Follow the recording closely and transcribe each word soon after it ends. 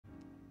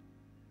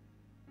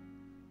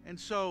And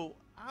so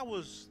I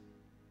was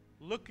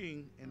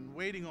looking and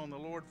waiting on the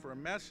Lord for a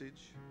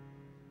message,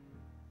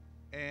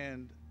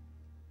 and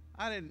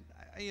I didn't,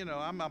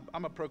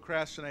 I'm a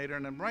procrastinator,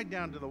 and I'm right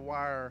down to the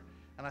wire.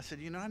 And I said,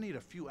 I need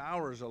a few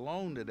hours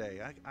alone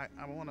today.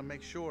 I want to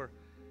make sure.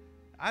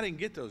 I didn't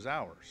get those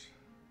hours.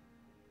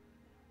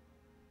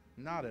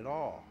 Not at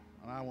all.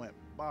 And I went,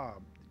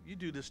 Bob, you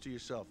do this to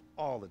yourself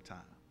all the time.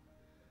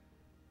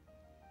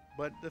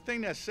 But the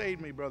thing that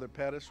saved me, Brother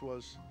Pettis,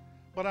 was,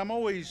 but I'm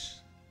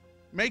always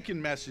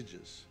making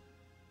messages.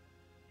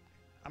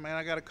 I mean,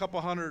 I got a couple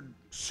hundred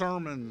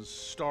sermons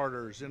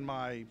starters in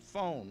my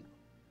phone.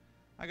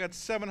 I got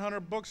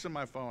 700 books in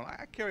my phone.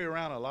 I carry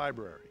around a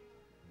library.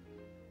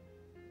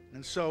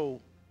 And so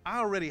I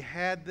already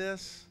had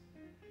this,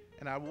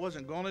 and I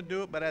wasn't going to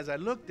do it, but as I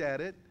looked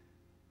at it,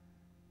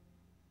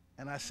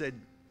 and I said,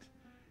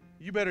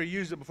 you better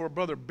use it before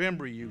Brother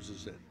Bembry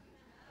uses it.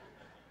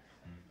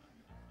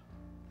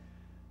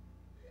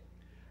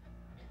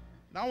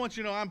 Now I want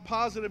you to know I'm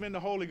positive in the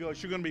Holy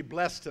Ghost. You're going to be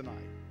blessed tonight.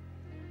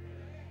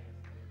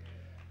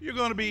 You're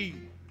going to be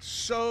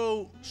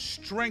so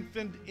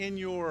strengthened in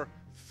your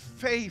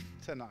faith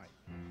tonight.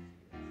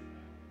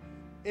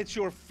 It's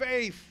your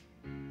faith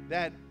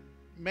that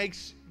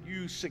makes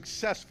you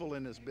successful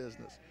in this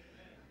business.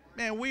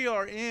 Man, we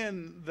are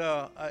in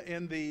the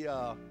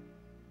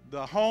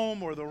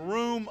home or the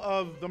room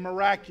of the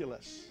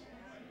miraculous.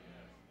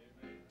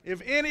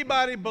 If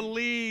anybody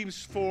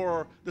believes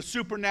for the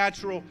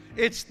supernatural,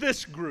 it's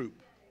this group.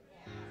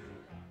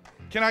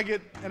 Can I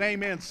get an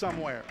amen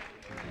somewhere?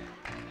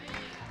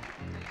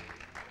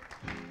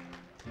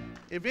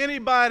 If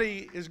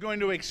anybody is going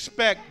to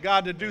expect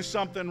God to do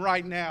something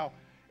right now,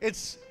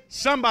 it's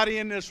somebody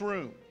in this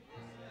room.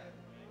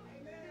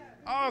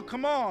 Oh,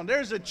 come on.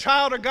 There's a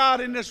child of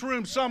God in this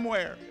room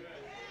somewhere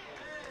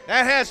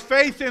that has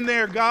faith in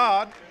their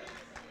God,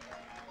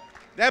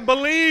 that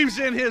believes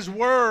in His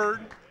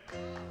Word.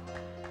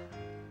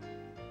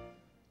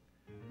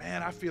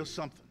 Man, I feel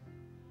something.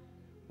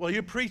 Well,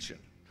 you're preaching.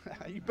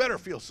 You better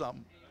feel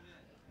something.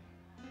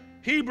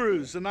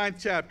 Hebrews, the 9th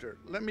chapter.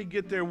 Let me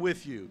get there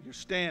with you. You're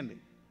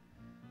standing.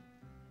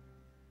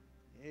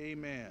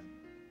 Amen.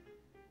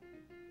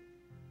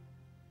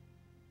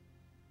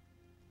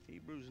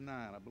 Hebrews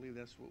 9, I believe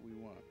that's what we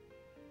want.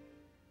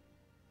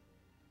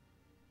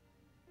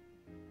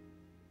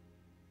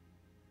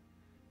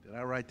 Did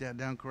I write that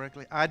down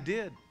correctly? I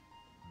did.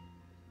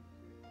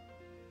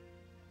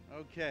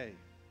 Okay.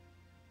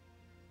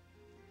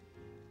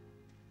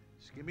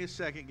 Just give me a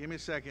second. Give me a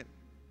second.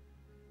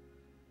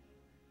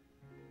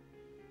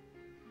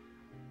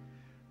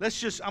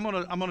 I'm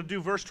gonna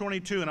do verse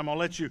 22, and I'm gonna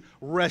let you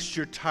rest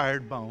your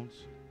tired bones,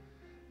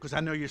 because I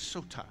know you're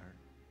so tired.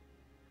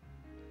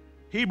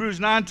 Hebrews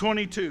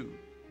 9:22.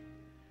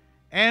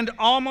 And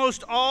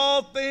almost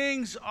all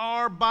things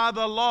are by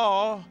the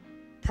law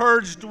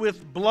purged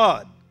with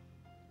blood,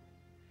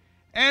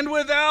 and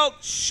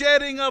without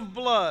shedding of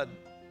blood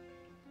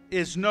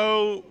is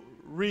no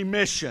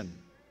remission.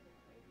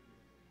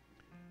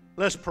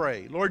 Let's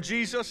pray. Lord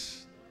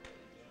Jesus,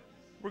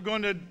 we're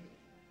going to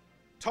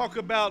talk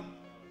about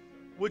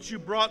what you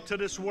brought to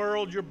this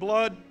world, your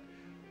blood.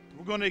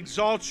 We're going to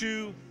exalt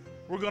you.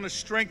 We're going to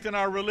strengthen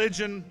our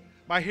religion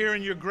by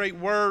hearing your great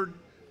word.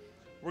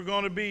 We're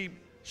going to be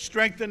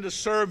strengthened to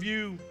serve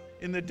you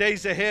in the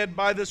days ahead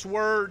by this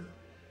word.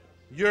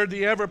 You're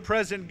the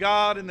ever-present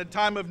God in the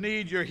time of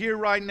need. You're here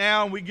right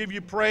now, and we give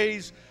you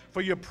praise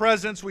for your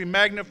presence. We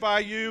magnify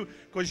you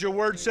because your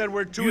word said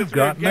where two or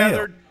three are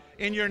gathered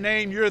in your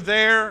name, you're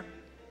there.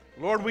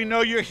 Lord, we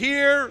know you're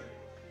here,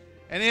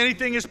 and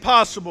anything is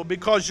possible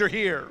because you're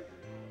here.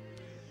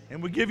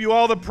 And we give you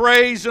all the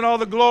praise and all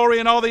the glory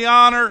and all the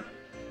honor.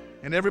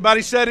 And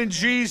everybody said in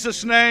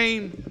Jesus'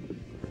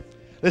 name.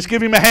 Let's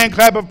give him a hand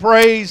clap of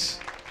praise.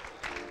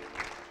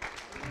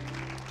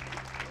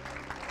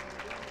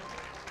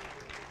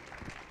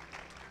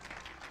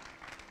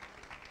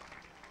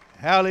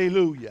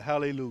 Hallelujah,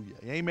 hallelujah.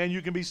 Amen.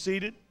 You can be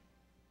seated.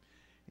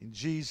 In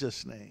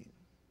Jesus' name.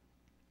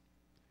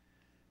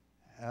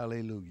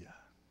 Hallelujah.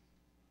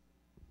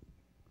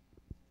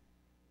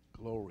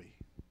 Glory.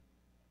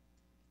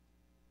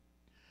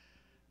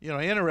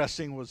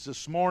 Interesting was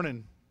this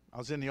morning, I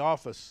was in the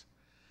office,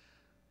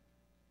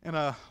 and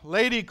a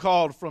lady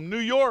called from New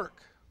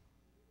York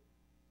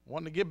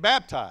wanting to get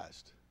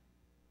baptized.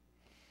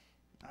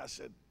 I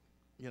said,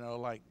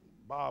 like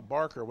Bob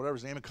Barker or whatever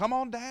his name is, come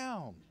on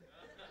down.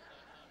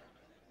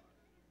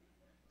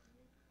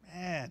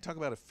 Man, talk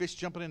about a fish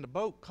jumping in the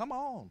boat. Come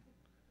on.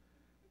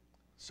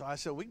 So I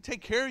said, we can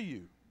take care of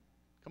you.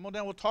 Come on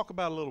down, we'll talk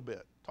about it a little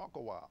bit. Talk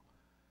a while.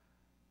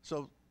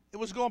 So it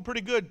was going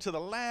pretty good to the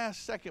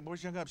last second. Before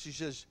she hung up, she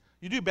says,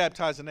 you do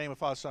baptize in the name of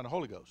Father, Son, and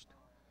Holy Ghost.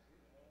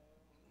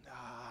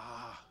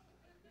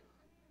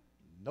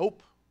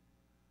 Nope.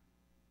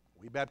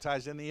 We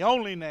baptize in the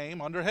only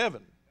name under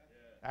heaven.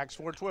 Acts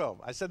 4:12.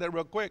 I said that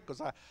real quick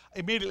because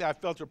immediately I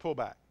felt her pull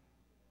back.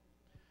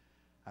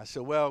 I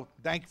said, well,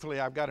 thankfully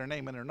I've got her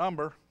name and her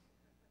number.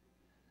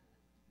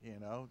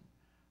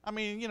 I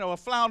mean, a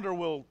flounder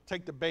will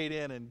take the bait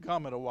in and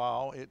gum it a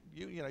while.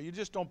 You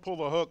just don't pull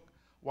the hook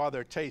while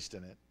they're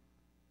tasting it.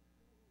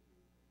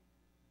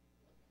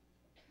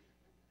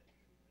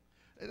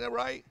 Is that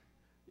right?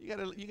 You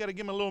got to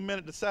give them a little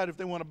minute to decide if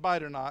they want to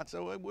bite or not.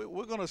 So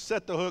we're going to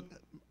set the hook,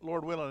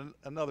 Lord willing,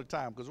 another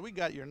time because we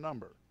got your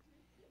number.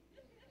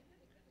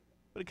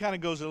 But it kind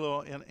of goes a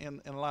little in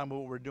line with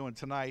what we're doing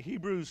tonight.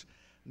 Hebrews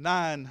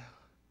 9,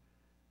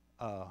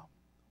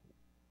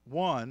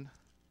 1.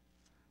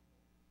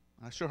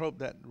 I sure hope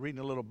that reading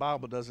a little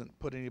Bible doesn't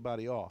put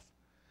anybody off.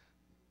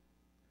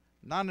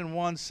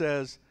 9:1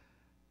 says,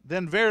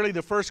 "Then verily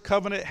the first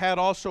covenant had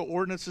also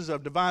ordinances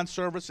of divine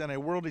service and a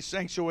worldly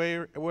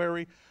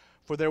sanctuary,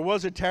 for there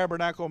was a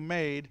tabernacle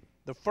made,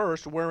 the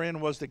first,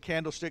 wherein was the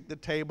candlestick, the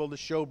table, the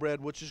showbread,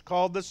 which is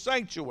called the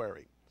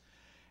sanctuary.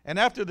 And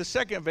after the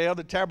second veil,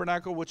 the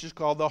tabernacle, which is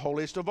called the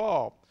holiest of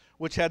all,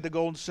 which had the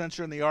golden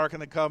censer and the ark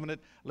and the covenant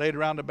laid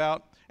round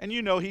about." And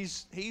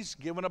he's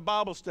given a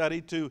Bible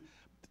study to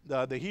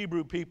the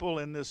Hebrew people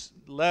in this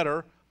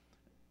letter,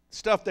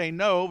 stuff they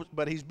know,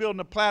 but he's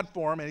building a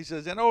platform, and he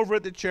says, "And over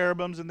it the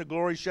cherubims and the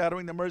glory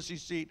shadowing the mercy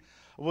seat,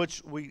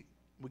 which we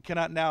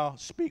cannot now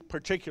speak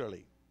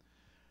particularly.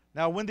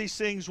 Now when these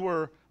things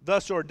were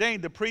thus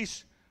ordained, the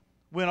priests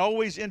went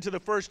always into the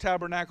first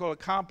tabernacle,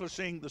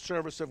 accomplishing the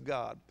service of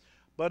God.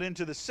 But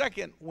into the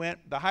second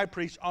went the high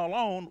priest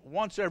alone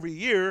once every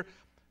year,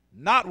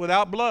 not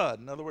without blood."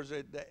 In other words,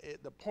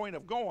 the point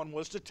of going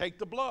was to take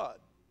the blood.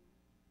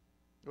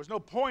 There was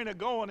no point of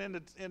going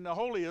in the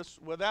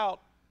holiest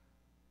without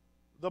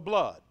the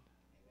blood.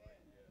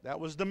 That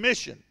was the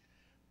mission.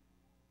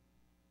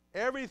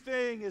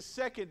 Everything is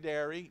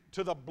secondary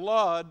to the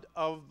blood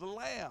of the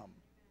Lamb.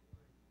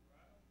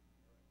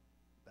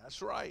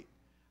 That's right.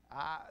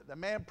 The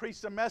man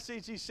preached a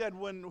message. He said,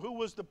 who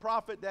was the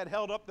prophet that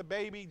held up the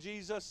baby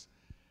Jesus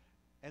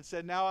and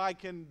said, "Now I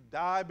can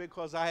die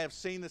because I have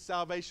seen the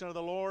salvation of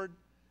the Lord"?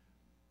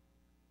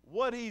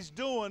 What he's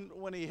doing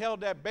when he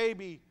held that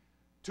baby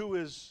to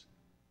his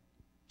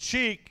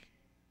cheek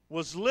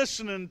was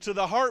listening to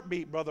the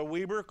heartbeat, Brother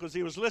Weber, because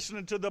he was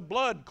listening to the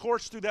blood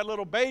course through that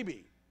little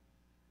baby.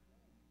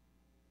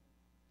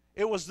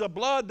 It was the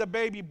blood the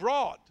baby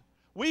brought.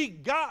 We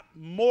got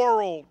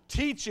moral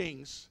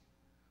teachings.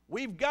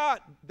 We've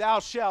got thou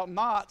shalt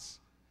nots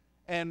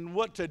and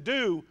what to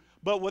do,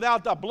 but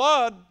without the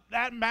blood,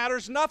 that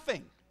matters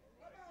nothing.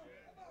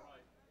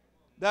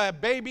 The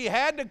baby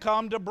had to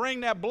come to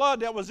bring that blood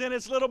that was in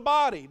its little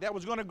body that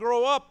was going to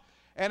grow up.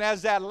 And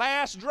as that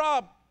last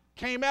drop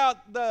came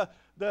out the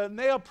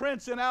nail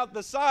prints and out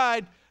the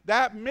side,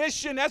 that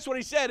mission, that's what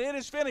he said, "It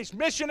is finished."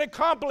 Mission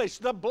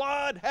accomplished. The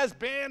blood has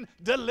been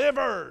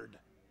delivered.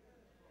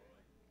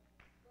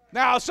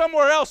 Now,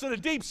 somewhere else in the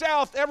deep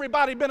south,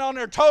 everybody been on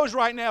their toes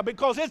right now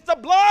because it's the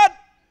blood.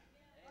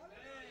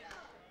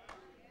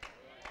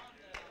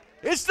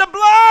 It's the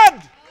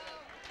blood.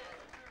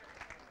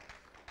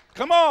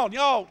 Come on,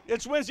 y'all.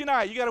 It's Wednesday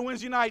night. You got a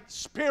Wednesday night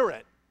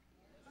spirit.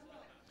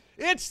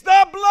 It's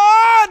the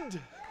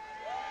blood.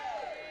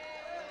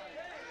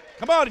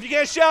 Come on, if you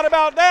can't shout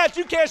about that,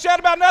 you can't shout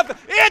about nothing.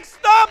 It's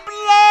the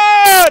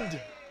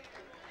blood.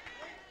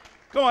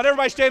 Come on,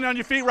 everybody standing on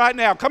your feet right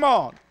now. Come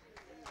on.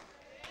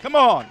 Come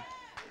on.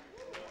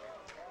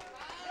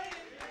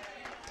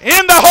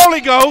 In the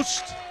Holy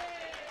Ghost,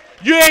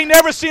 you ain't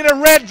never seen a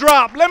red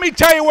drop. Let me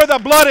tell you where the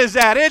blood is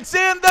at. It's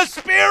in the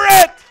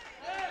Spirit.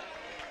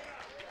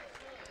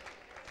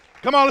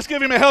 Come on, let's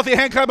give him a healthy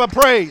hand clap of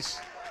praise.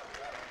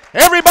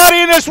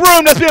 Everybody in this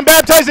room that's been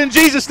baptized in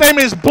Jesus' name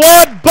is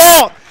blood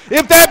bought.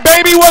 If that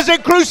baby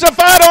wasn't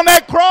crucified on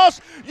that cross,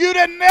 you'd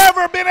have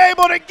never been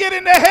able to get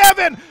into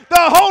heaven.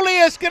 The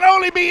holiest can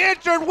only be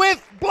entered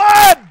with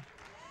blood.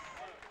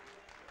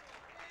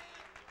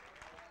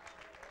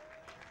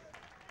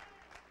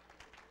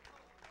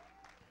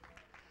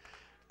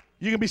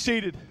 You can be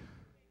seated.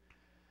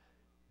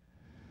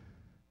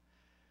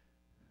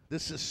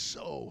 This is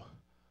so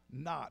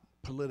not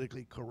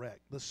politically correct.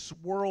 This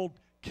world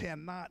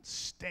cannot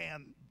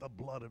stand the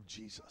blood of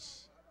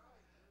Jesus.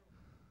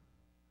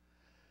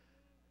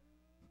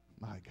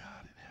 My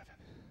God in heaven.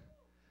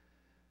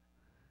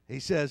 He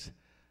says,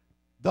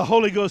 "The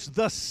Holy Ghost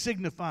thus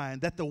signifying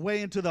that the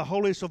way into the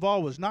holiest of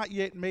all was not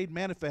yet made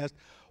manifest,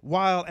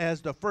 while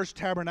as the first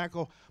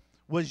tabernacle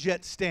was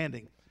yet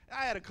standing."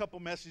 I had a couple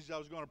messages I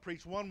was going to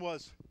preach. One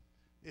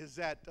is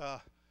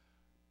that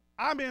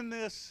I'm in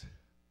this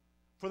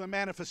for the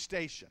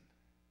manifestation.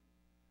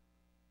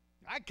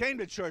 I came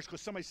to church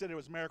because somebody said it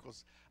was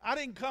miracles. I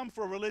didn't come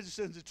for a religious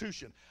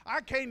institution. I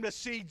came to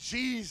see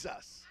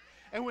Jesus.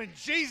 And when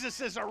Jesus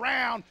is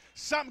around,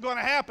 something's going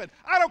to happen.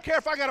 I don't care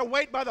if I got to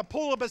wait by the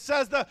pool of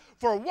Bethesda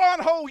for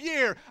one whole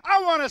year.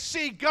 I want to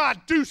see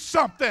God do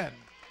something.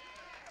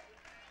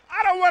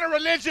 I don't want a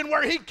religion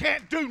where he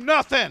can't do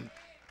nothing.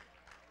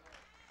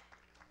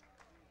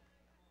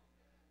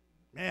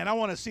 Man, I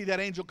want to see that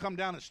angel come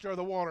down and stir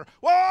the water.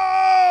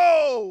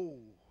 Whoa!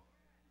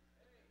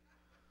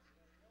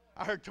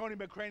 I heard Tony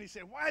McCraney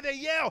say, "Why they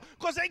yell?"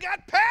 Because they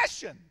got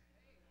passion.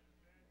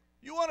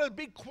 You want to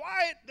be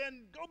quiet,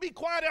 then go be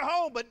quiet at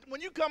home. But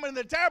when you come in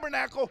the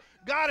tabernacle,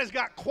 God has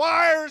got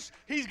choirs,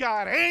 He's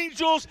got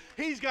angels,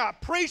 He's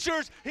got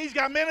preachers, He's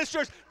got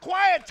ministers.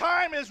 Quiet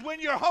time is when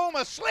you're home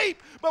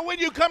asleep. But when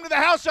you come to the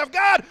house of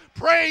God,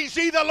 praise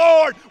ye the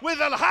Lord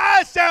with a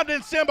high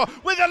sounding cymbal,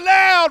 with a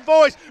loud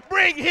voice.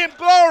 Bring Him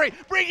glory,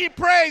 bring Him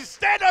praise.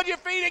 Stand on your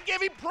feet and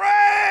give Him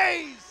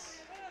praise.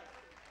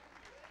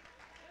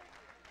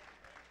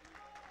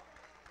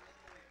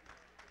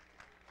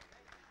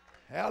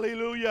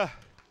 Hallelujah.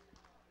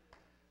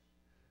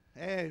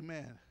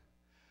 Amen.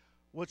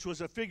 Which was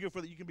a figure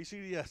for the, you can be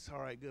seated, yes, all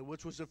right, good.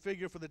 Which was a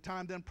figure for the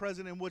time then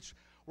present, in which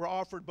were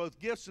offered both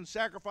gifts and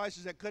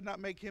sacrifices that could not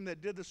make him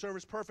that did the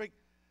service perfect.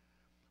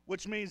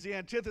 Which means the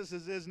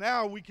antithesis is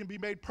now we can be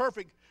made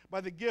perfect by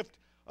the gift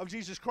of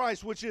Jesus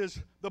Christ, which is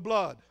the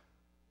blood.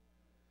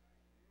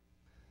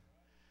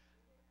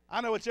 I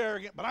know it's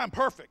arrogant, but I'm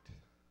perfect.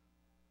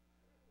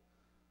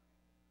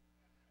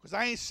 Because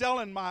I ain't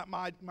selling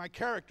my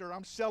character,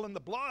 I'm selling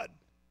the blood.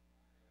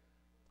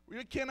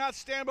 You cannot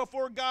stand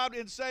before God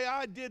and say,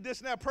 I did this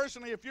and that.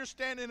 Personally, if you're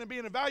standing and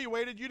being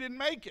evaluated, you didn't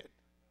make it.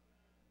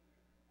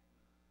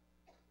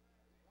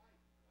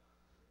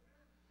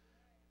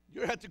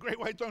 You're at the great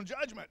white throne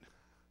judgment.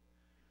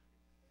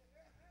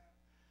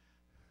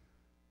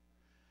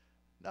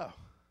 No.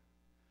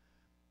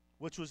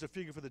 Which was a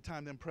figure for the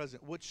time then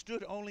present, which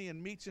stood only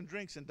in meats and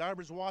drinks and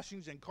divers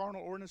washings and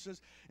carnal ordinances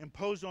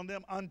imposed on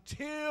them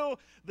until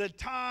the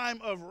time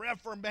of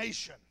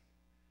Reformation.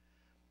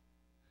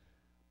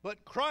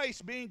 But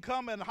Christ, being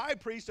come and high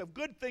priest of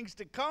good things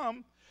to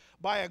come,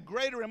 by a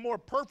greater and more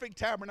perfect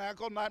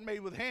tabernacle, not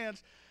made with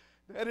hands,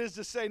 that is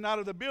to say, not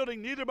of the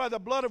building, neither by the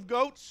blood of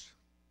goats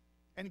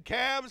and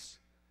calves,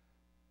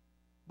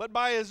 but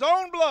by His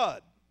own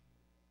blood,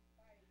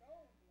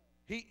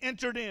 He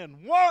entered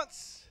in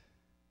once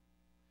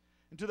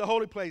into the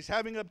holy place,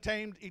 having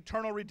obtained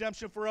eternal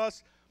redemption for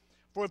us.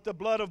 For if the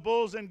blood of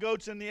bulls and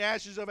goats and the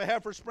ashes of a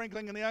heifer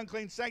sprinkling and the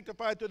unclean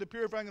sanctified through the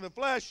purifying of the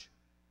flesh,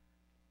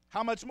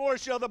 how much more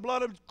shall the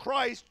blood of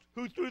Christ,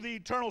 who through the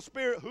eternal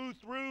Spirit,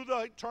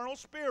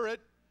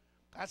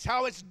 that's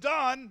how it's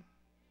done.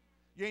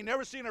 You ain't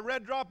never seen a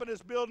red drop in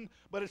this building,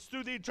 but it's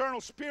through the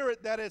eternal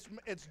Spirit that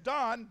it's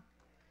done.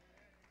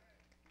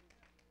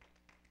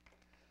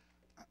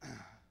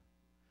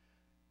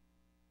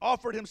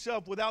 Offered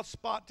Himself without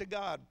spot to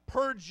God.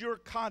 Purge your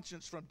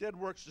conscience from dead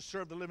works to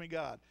serve the living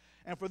God.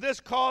 And for this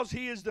cause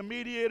He is the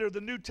mediator of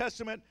the New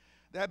Testament,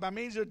 that by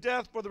means of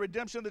death for the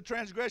redemption of the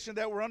transgression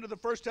that were under the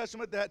first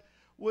testament, that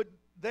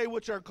they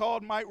which are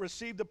called might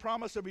receive the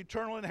promise of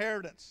eternal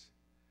inheritance.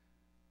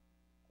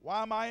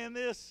 Why am I in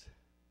this?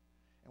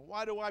 And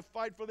why do I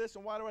fight for this?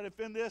 And why do I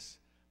defend this?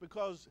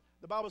 Because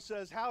the Bible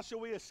says, how shall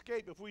we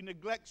escape if we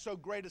neglect so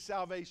great a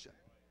salvation?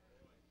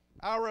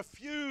 I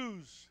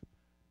refuse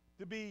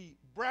to be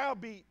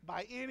browbeat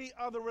by any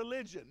other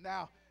religion.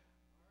 Now,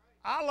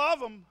 I love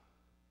them,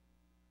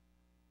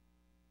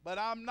 but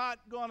I'm not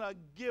going to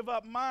give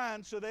up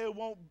mine so they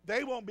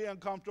won't be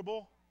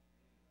uncomfortable.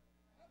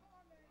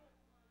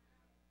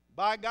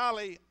 By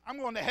golly, I'm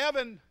going to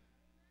heaven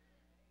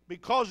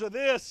because of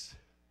this.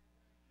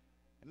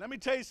 And let me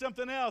tell you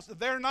something else.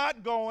 They're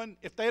not going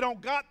if they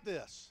don't got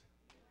this.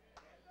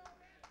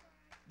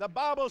 The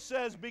Bible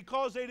says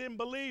because they didn't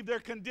believe, they're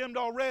condemned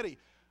already.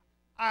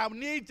 I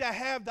need to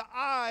have the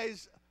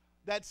eyes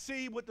that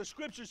see what the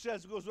Scripture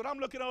says. Because when I'm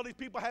looking at all these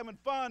people having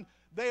fun,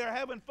 they are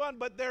having fun,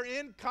 but they're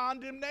in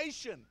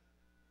condemnation.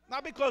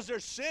 Not because they're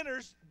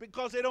sinners,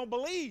 because they don't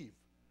believe.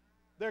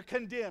 They're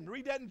condemned.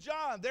 Read that in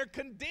John. They're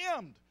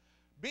condemned.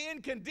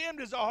 Being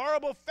condemned is a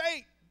horrible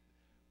fate.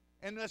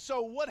 And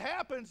so what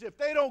happens if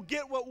they don't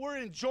get what we're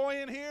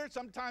enjoying here,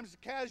 sometimes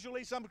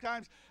casually,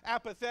 sometimes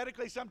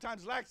apathetically,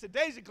 sometimes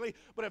lackadaisically,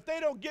 but if they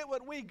don't get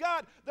what we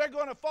got, they're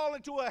going to fall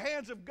into the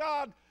hands of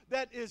God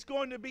that is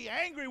going to be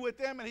angry with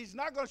them, and He's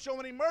not going to show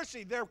any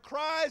mercy. Their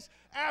cries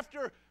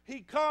after He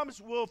comes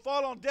will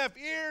fall on deaf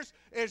ears.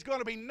 It's going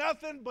to be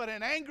nothing but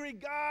an angry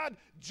God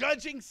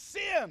judging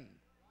sin.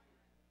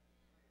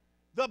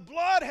 The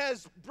blood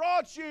has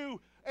brought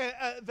you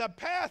the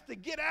path to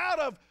get out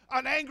of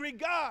an angry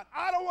God.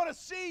 I don't want to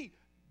see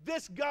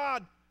this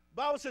God. The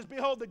Bible says,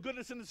 behold the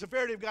goodness and the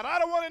severity of God. I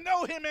don't want to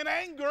know Him in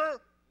anger.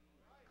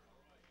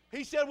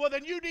 He said, well,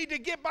 then you need to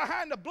get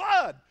behind the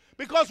blood.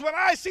 Because when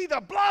I see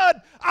the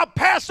blood, I'll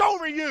pass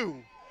over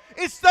you.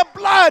 It's the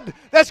blood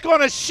that's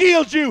going to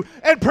shield you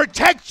and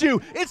protect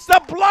you. It's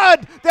the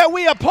blood that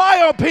we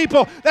apply on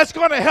people that's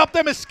going to help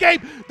them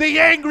escape the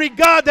angry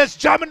God that's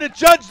coming to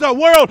judge the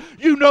world.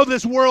 You know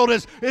this world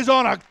is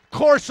on a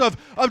course of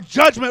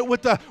judgment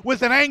with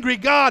an angry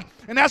God.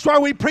 And that's why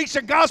we preach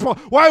the gospel,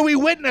 why we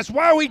witness,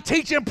 why we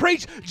teach and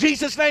preach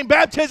Jesus' name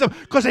baptism,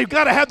 because they've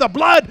got to have the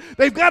blood.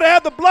 They've got to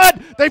have the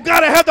blood. They've got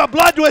to have the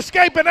blood to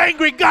escape an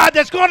angry God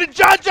that's going to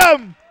judge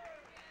them.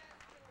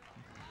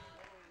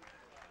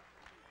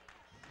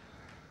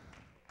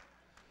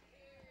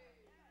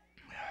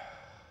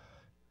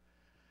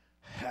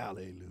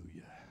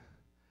 Hallelujah.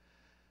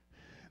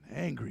 An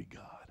angry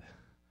God.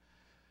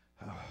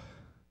 Oh,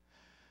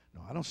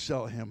 no, I don't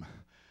sell Him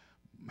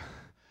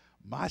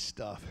my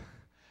stuff.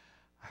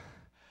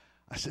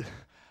 I said,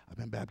 I've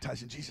been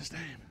baptized in Jesus'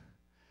 name.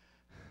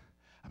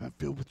 I've been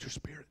filled with your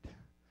Spirit.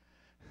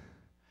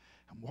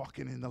 I'm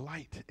walking in the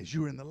light as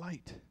you're in the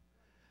light.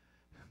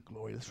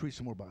 Glory. Let's read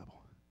some more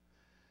Bible.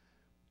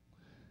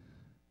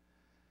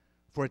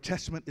 For a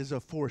testament is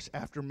of force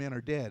after men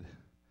are dead.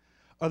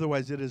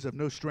 Otherwise it is of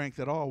no strength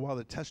at all while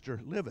the tester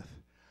liveth.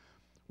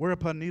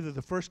 Whereupon neither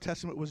the first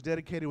testament was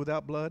dedicated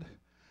without blood.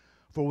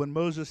 For when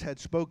Moses had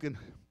spoken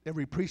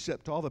every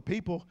precept to all the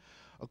people,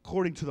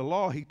 according to the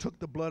law, he took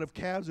the blood of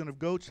calves and of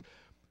goats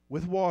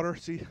with water.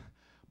 See,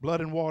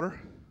 blood and water.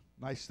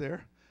 Nice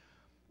there.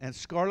 And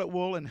scarlet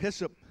wool and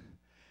hyssop,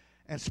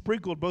 and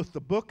sprinkled both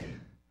the book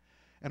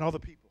and all the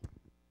people.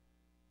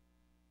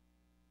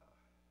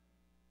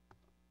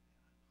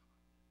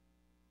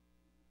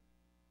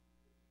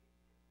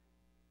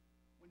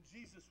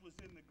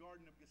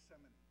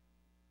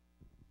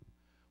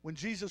 When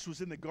Jesus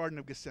was in the Garden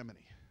of Gethsemane,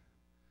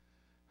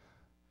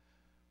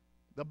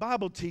 the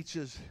Bible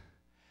teaches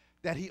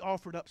that he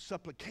offered up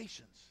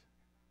supplications.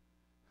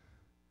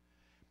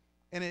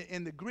 And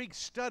in the Greek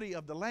study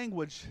of the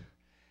language,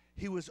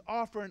 he was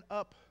offering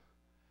up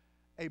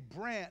a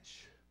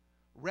branch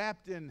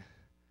wrapped in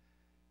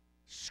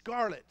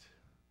scarlet,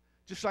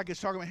 just like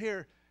it's talking about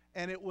here,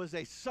 and it was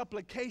a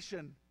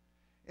supplication.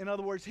 In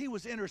other words, he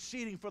was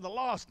interceding for the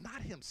lost,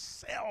 not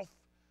himself.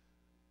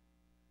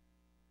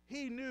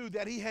 He knew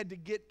that he had to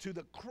get to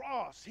the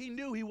cross. He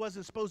knew he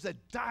wasn't supposed to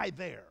die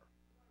there.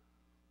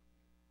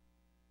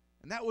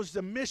 And that was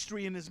the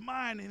mystery in his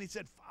mind. And he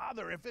said,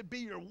 Father, if it be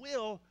your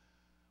will.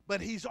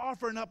 But he's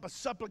offering up a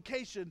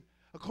supplication,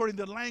 according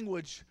to the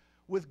language,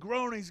 with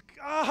groanings.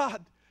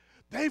 God,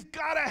 they've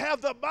got to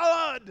have the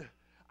blood.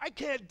 I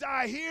can't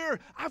die here.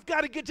 I've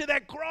got to get to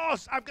that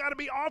cross. I've got to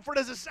be offered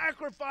as a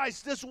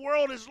sacrifice. This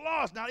world is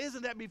lost. Now,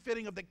 isn't that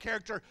befitting of the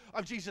character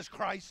of Jesus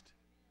Christ?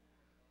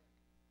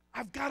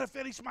 I've got to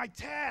finish my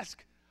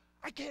task.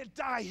 I can't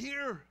die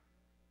here.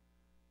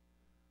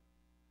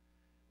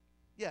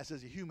 Yes,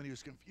 as a human, he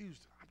was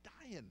confused. I'm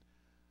dying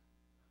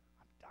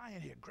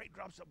here. Great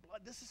drops of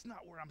blood. This is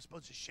not where I'm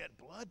supposed to shed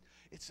blood.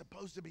 It's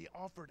supposed to be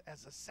offered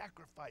as a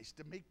sacrifice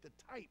to make the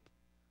type.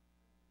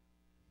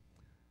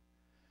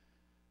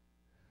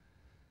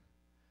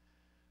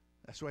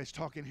 That's why he's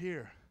talking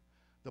here.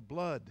 The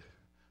blood,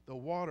 the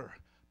water,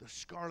 the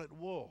scarlet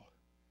wool.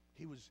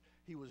 He was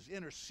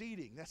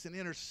interceding. That's an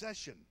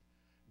intercession.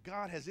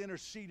 God has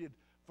interceded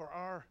for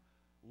our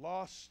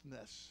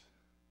lostness.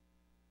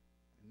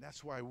 And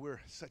that's why we're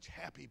such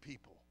happy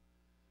people.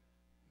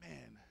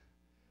 Man.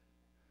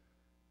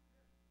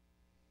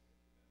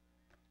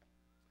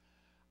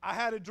 I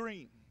had a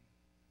dream.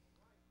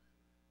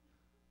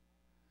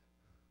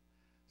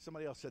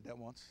 Somebody else said that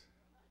once.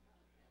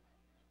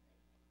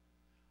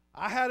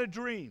 I had a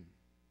dream.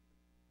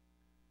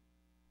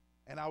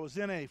 And I was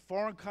in a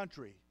foreign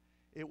country.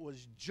 It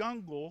was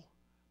jungle,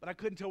 but I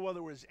couldn't tell whether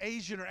it was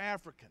Asian or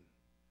African.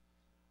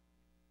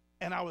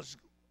 And I was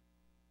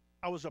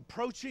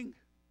approaching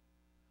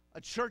a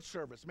church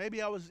service.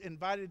 Maybe I was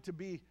invited to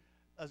be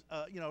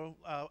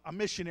a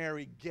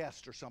missionary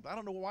guest or something. I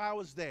don't know why I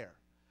was there.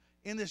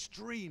 In this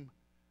dream,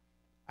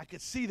 I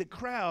could see the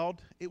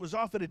crowd. It was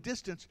off at a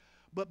distance,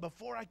 but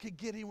before I could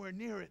get anywhere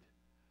near it,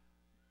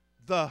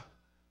 the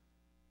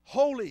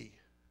holy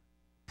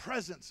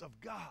presence of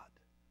God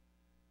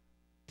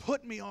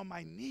put me on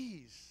my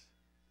knees.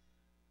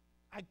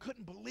 I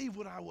couldn't believe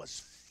what I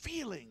was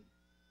feeling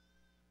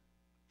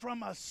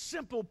from a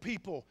simple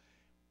people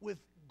with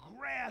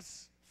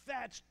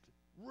grass-thatched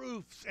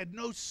roofs and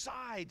no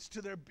sides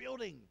to their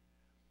building.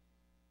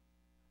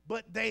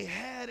 But they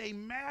had a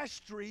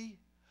mastery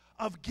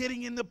of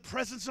getting in the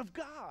presence of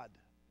God.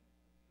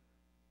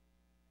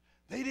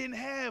 They didn't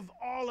have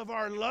all of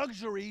our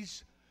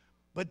luxuries,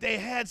 but they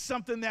had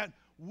something that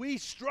we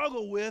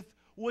struggle with,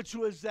 which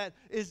was that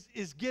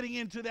is getting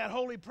into that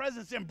holy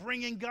presence and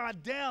bringing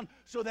God down,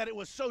 so that it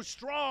was so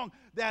strong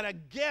that a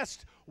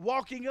guest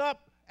walking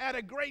up at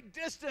a great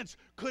distance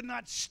could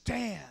not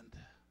stand.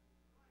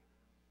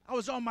 I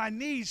was on my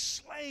knees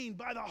slain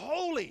by the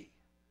holy.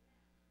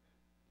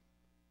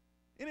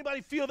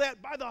 Anybody feel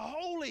that? By the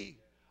holy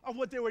of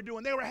what they were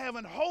doing. They were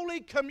having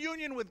holy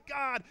communion with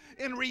God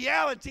in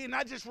reality, and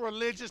not just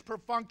religious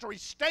perfunctory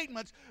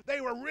statements.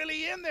 They were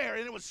really in there,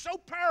 and it was so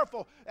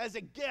powerful. As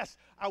a guest,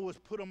 I was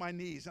put on my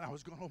knees, and I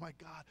was going, oh my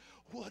God,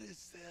 what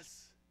is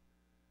this?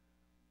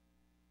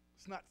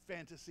 It's not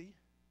fantasy.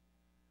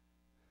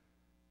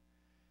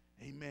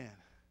 Amen.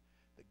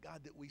 The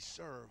God that we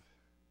serve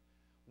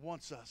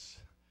wants us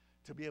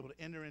to be able to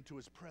enter into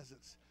his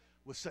presence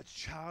with such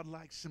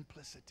childlike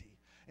simplicity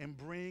and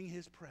bring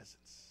his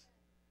presence.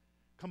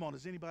 Come on,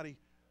 does anybody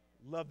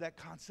love that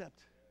concept?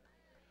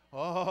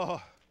 Oh,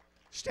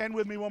 stand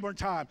with me one more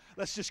time.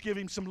 Let's just give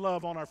him some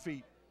love on our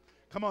feet.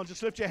 Come on,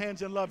 just lift your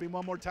hands and love him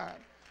one more time.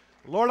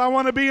 Lord, I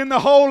want to be in the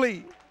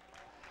holy.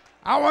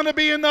 I want to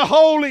be in the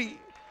holy.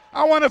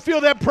 I want to feel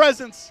that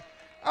presence.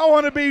 I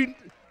want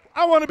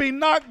to be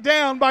knocked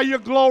down by your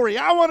glory.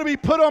 I want to be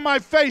put on my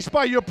face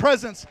by your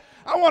presence.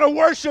 I want to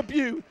worship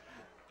you.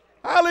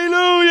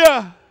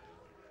 Hallelujah.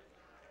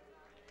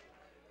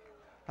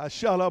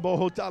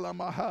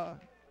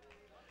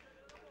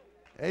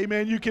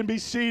 Amen. You can be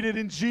seated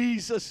in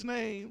Jesus'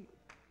 name.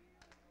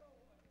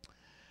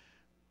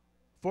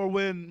 For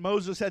when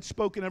Moses had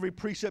spoken every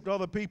precept to all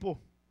the people,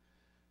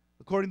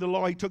 according to the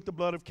law, he took the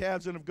blood of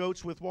calves and of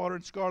goats with water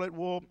and scarlet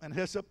wool and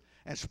hyssop,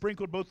 and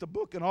sprinkled both the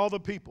book and all the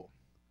people,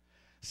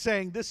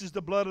 saying, this is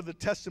the blood of the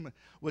testament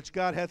which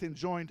God hath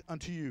enjoined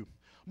unto you.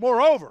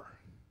 Moreover,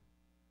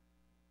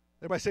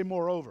 everybody say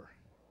moreover.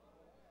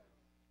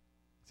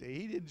 See,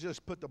 he didn't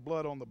just put the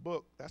blood on the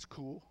book. That's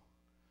cool.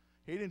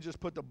 He didn't just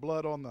put the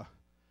blood on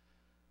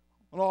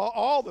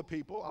all the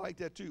people. I like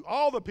that too.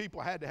 All the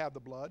people had to have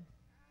the blood.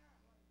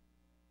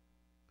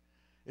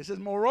 It says,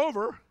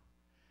 moreover,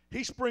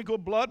 he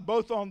sprinkled blood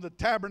both on the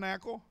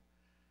tabernacle,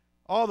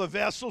 all the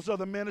vessels of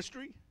the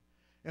ministry,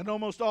 and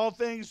almost all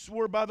things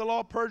were by the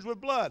law purged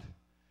with blood.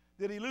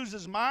 Did he lose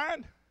his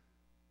mind?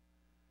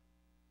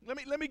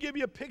 Let me give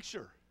you a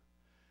picture.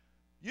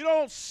 You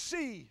don't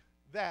see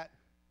that,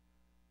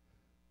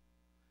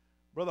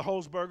 Brother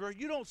Holzberger,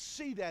 you don't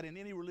see that in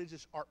any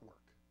religious artwork.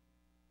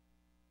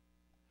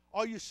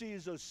 All you see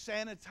is those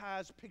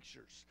sanitized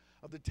pictures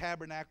of the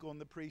tabernacle and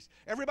the priest.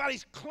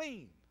 Everybody's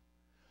clean.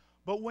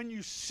 But when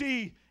you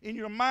see in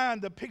your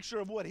mind the picture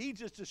of what he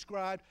just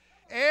described,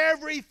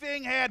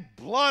 everything had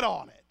blood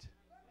on it.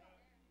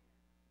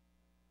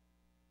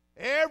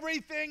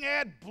 Everything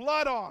had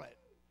blood on it.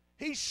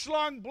 He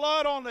slung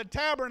blood on the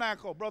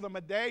tabernacle, Brother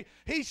Madej.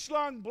 He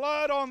slung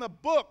blood on the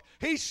book.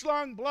 He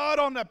slung blood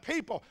on the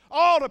people,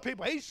 all the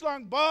people. He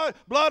slung blood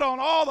on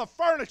all the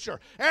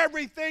furniture.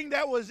 Everything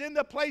that was in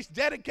the place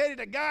dedicated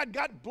to God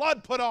got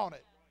blood put on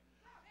it.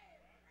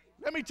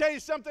 Let me tell you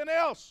something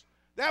else.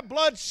 That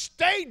blood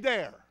stayed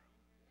there.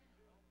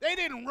 They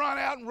didn't run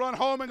out and run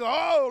home and go,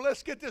 oh,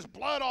 let's get this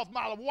blood off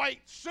my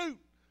white suit.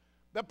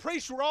 The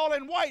priests were all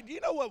in white. Do you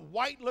know what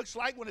white looks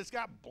like when it's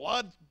got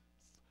blood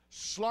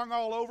slung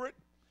all over it?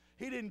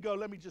 He didn't go,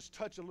 let me just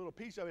touch a little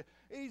piece of it.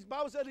 The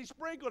Bible said he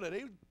sprinkled it.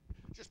 He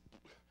just,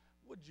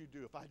 what'd you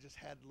do if I just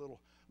had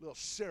little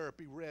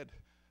syrupy red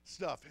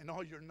stuff and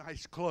all your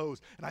nice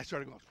clothes? And I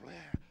started going, blah,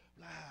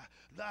 blah,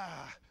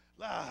 blah,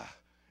 blah.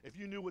 If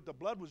you knew what the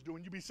blood was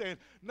doing, you'd be saying,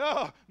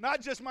 no,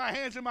 not just my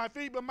hands and my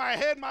feet, but my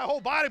head, my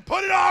whole body.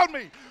 Put it on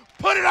me.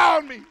 Put it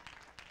on me.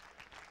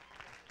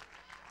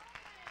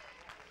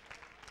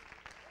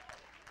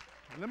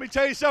 Let me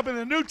tell you something.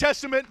 In the New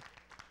Testament,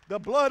 the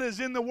blood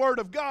is in the Word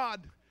of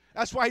God.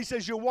 That's why he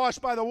says you're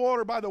washed by the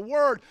water, by the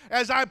Word.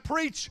 As I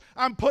preach,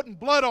 I'm putting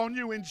blood on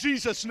you in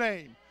Jesus'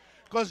 name.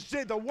 Because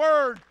the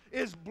Word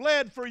is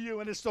bled for you,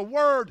 and it's the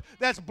Word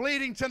that's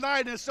bleeding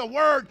tonight, and it's the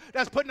Word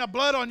that's putting the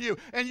blood on you.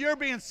 And you're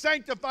being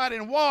sanctified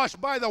and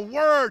washed by the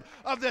Word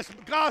of this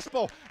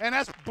gospel, and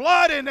that's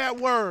blood in that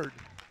Word.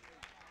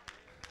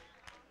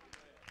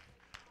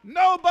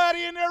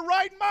 Nobody in their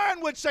right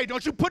mind would say,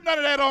 don't you put none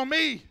of that on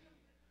me.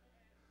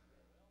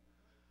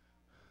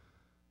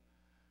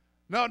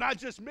 No, not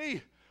just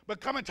me, but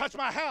come and touch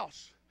my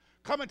house.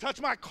 Come and touch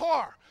my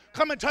car.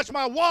 Come and touch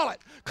my wallet.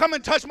 Come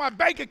and touch my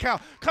bank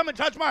account. Come and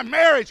touch my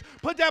marriage.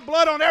 Put that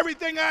blood on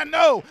everything I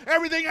know,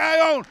 everything I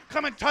own.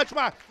 Come and touch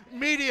my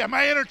media,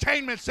 my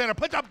entertainment center.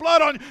 Put the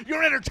blood on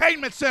your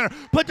entertainment center.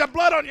 Put the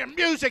blood on your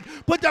music.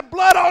 Put the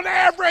blood on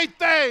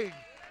everything.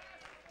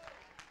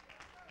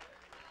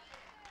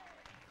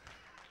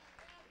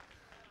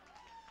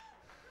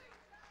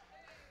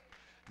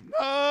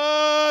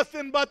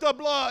 Nothing but the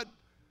blood.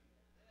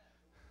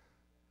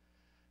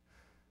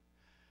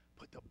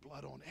 Put the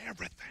blood on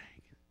everything.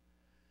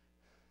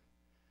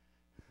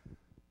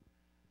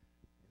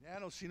 And I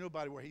don't see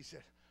nobody where he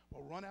said,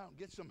 well, run out and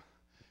get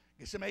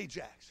some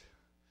Ajax.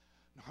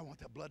 No, I want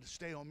that blood to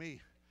stay on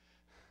me.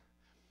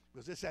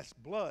 Because that's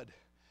blood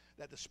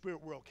that the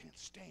spirit world can't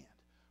stand.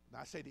 Now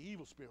I say the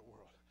evil spirit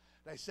world.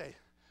 They say,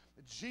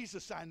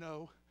 Jesus I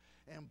know,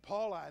 and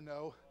Paul I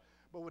know.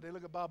 But when they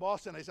look at Bob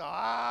Austin, they say,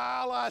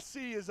 all I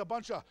see is a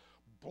bunch of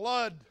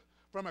blood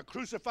from a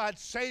crucified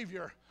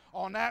Savior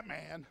on that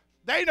man.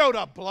 They know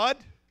the blood.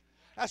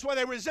 That's why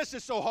they resist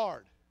it so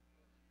hard.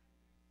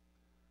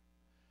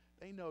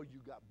 They know you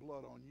got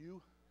blood on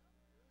you,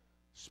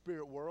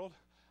 spirit world.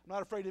 I'm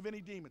not afraid of any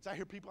demons. I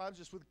hear people, I was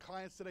just with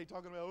clients today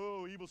talking about,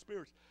 oh, evil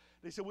spirits.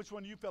 They said, which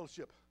one do you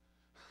fellowship?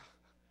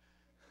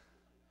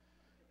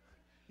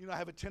 You know, I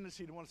have a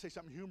tendency to want to say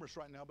something humorous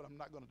right now, but I'm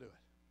not going to do it.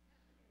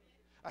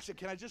 I said,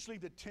 can I just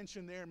leave the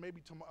tension there, and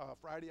maybe tomorrow,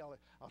 Friday I'll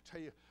tell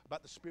you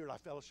about the spirit I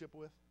fellowship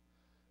with.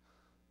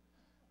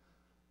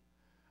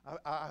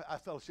 I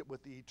fellowship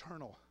with the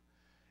eternal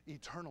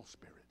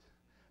spirit,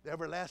 the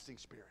everlasting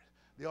spirit,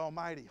 the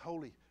almighty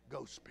Holy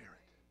Ghost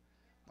spirit.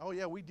 Oh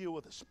yeah, we deal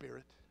with the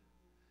spirit.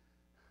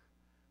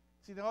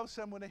 See, now all of a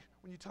sudden when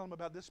you tell them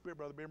about this spirit,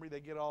 Brother Bembry, they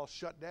get all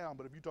shut down.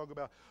 But if you talk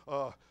about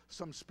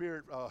some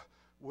spirit,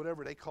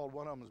 whatever they called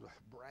one of them was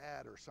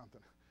Brad or something.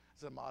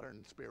 It's a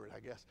modern spirit, I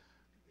guess.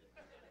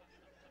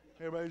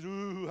 Everybody's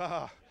ooh,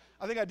 ah.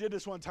 I think I did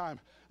this one time.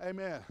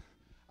 Amen.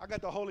 I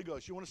got the Holy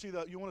Ghost. You want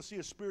to see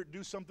a spirit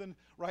do something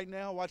right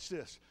now? Watch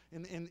this.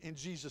 In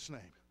Jesus'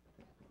 name.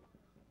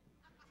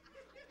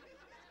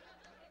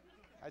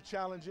 I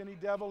challenge any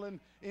devil in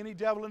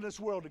this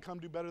world to come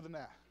do better than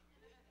that.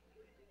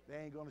 They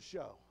ain't going to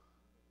show.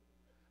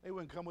 They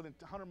wouldn't come within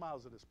 100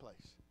 miles of this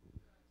place.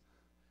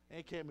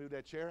 They can't move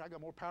that chair. I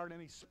got more power than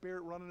any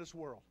spirit running this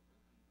world.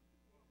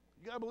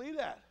 You got to believe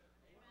that.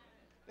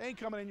 They ain't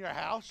coming in your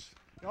house.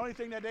 The only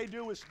thing that they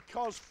do is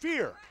cause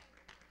fear.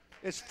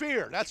 It's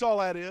fear. That's all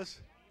that is.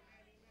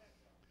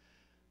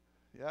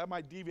 Yeah, I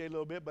might deviate a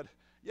little bit, but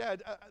yeah,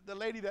 the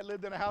lady that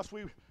lived in a house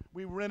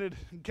we rented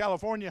in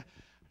California,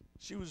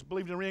 she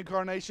believed in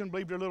reincarnation,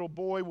 believed her little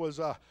boy was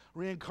a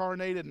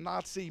reincarnated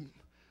Nazi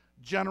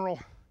general.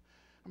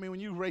 I mean, when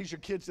you raise your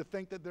kids to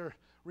think that they're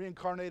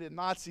reincarnated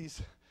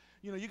Nazis,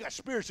 you know, you got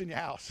spirits in your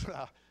house.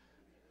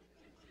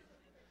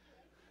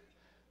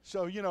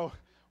 So, you know,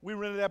 we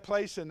rented that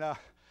place, and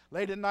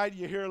late at night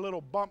you hear a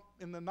little bump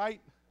in the night,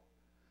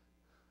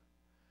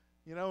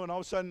 you know, and all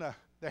of a sudden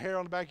the hair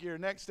on the back of your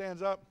neck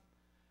stands up.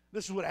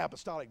 This is what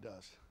Apostolic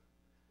does.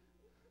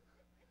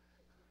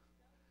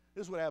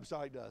 This is what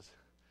Apostolic does.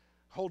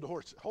 Hold the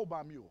horse. Hold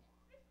my mule.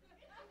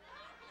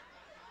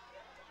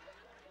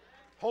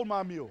 Hold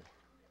my mule.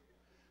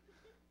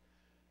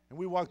 And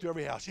we walk through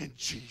every house in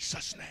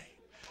Jesus' name.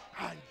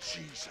 In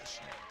Jesus'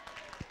 name.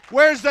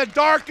 Where's the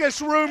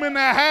darkest room in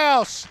the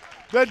house?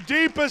 The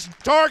deepest,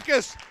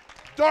 darkest.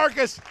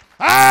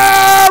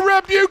 I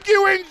rebuke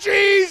you in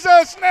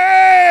Jesus'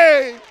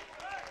 name.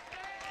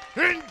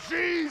 In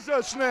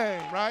Jesus'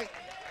 name, right?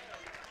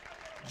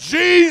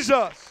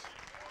 Jesus.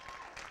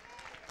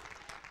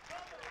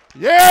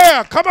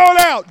 Yeah, come on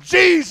out.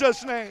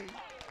 Jesus' name.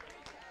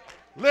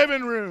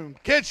 Living room,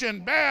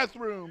 kitchen,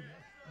 bathroom,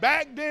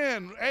 back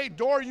den. Hey,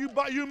 door, you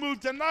move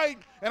tonight,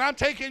 and I'm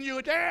taking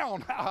you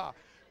down.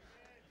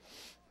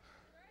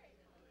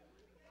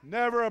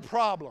 Never a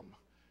problem.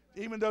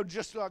 Even though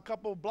just a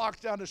couple blocks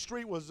down the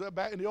street was,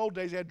 back in the old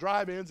days, they had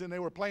drive-ins and they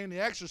were playing The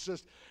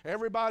Exorcist.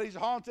 Everybody's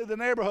haunted the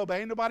neighborhood, but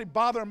ain't nobody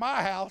bothering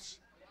my house.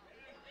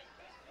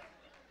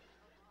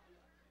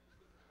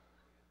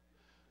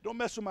 Don't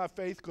mess with my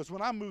faith, because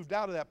when I moved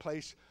out of that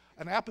place,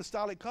 an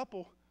apostolic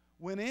couple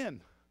went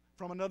in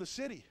from another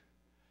city.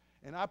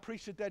 And I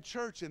preached at that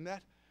church, and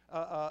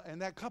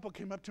that couple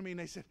came up to me and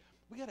they said,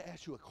 "We got to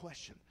ask you a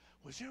question.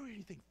 Was there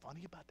anything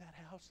funny about that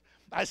house?"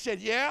 I said,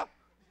 "Yeah.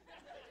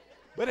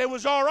 But it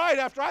was all right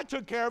after I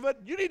took care of it.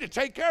 You need to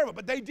take care of it."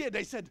 But they did.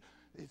 They said,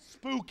 "It's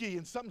spooky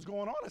and something's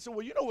going on." I said,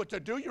 "Well, you know what to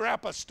do. You're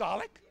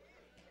apostolic.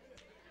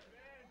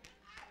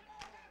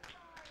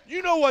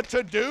 You know what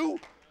to do.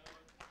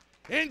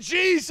 In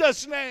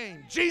Jesus'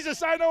 name.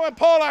 Jesus I know and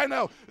Paul I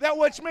know." That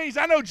which means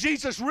I know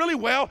Jesus really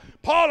well.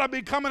 Paul, I'm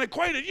becoming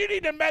acquainted. You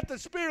need to met the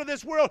spirit of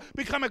this world.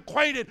 Become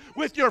acquainted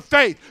with your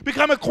faith.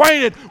 Become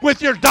acquainted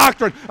with your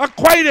doctrine.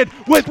 Acquainted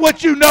with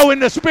what you know in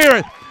the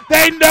spirit.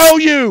 They know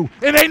you,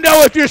 and they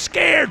know if you're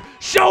scared.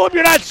 Show them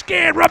you're not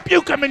scared.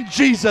 Rebuke them in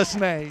Jesus'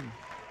 name.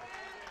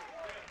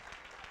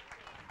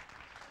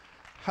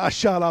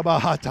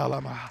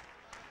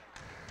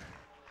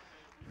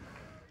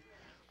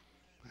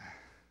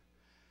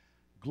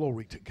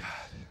 Glory to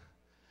God.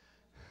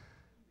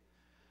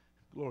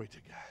 Glory to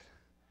God.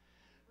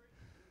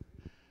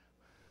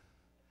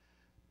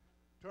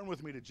 Turn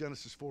with me to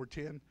Genesis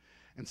 4:10,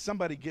 and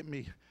somebody get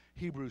me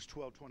Hebrews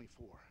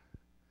 12:24.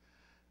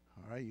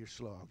 All right, you're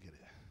slow. I'll get it.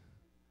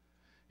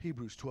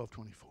 Hebrews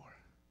 12:24.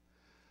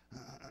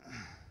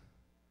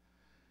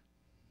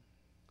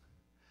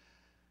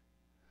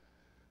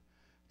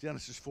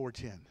 Genesis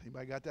 4:10.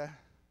 Anybody got that?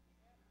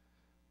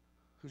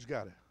 Who's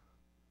got it?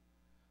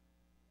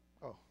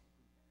 Oh.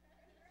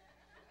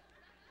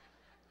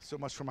 So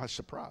much for my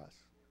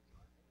surprise.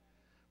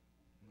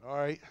 All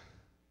right.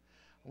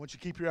 I want you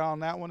to keep your eye on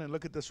that one and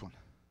look at this one.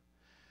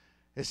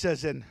 It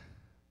says in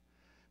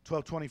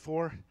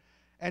 12:24,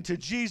 "And to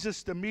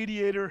Jesus, the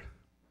mediator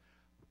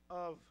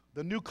of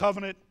the new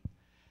covenant,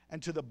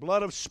 and to the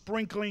blood of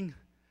sprinkling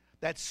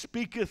that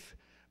speaketh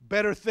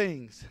better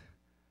things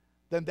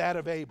than that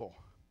of Abel."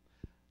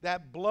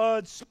 That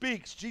blood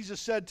speaks. Jesus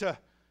said to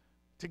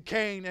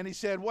Cain, and he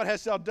said, "What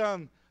hast thou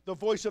done? The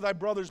voice of thy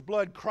brother's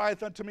blood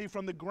crieth unto me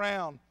from the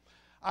ground."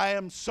 I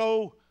am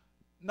so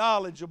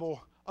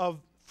knowledgeable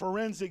of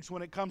forensics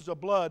when it comes to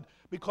blood,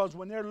 because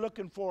when they're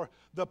looking for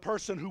the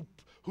person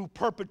who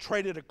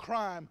perpetrated a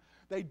crime,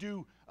 they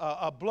do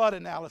a blood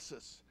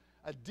analysis,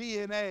 a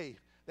DNA.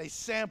 They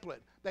sample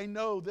it. They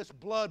know this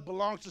blood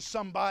belongs to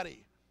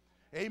somebody.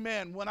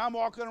 Amen. When I'm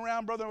walking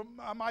around, Brother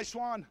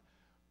Maiswan,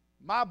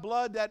 my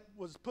blood that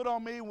was put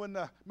on me when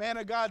the man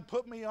of God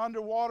put me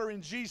underwater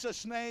in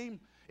Jesus' name,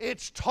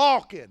 it's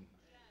talking.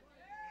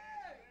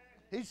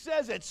 He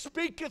says it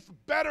speaketh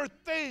better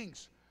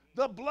things.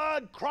 The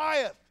blood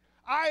crieth.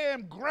 I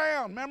am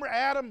ground. Remember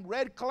Adam,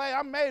 red clay?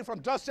 I'm made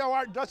from dust thou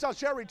art, dust thou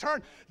shalt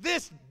return.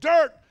 This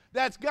dirt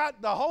that's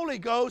got the Holy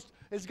Ghost,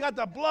 it's got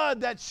the blood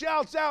that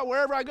shouts out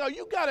wherever I go.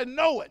 You got to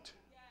know it.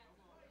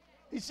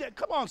 He said,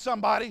 come on,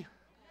 somebody.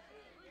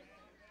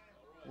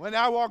 When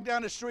I walk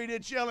down the street,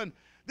 it's yelling,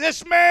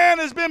 "This man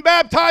has been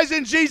baptized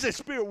in Jesus."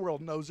 Spirit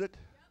world knows it.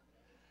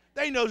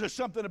 They know there's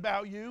something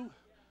about you.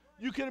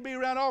 You can be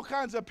around all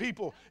kinds of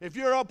people. If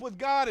you're up with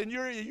God and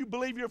you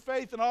believe your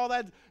faith and all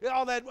that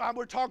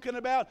we're talking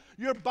about,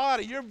 your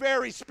body, your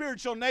very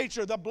spiritual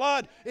nature, the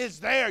blood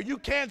is there. You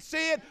can't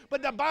see it,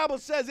 but the Bible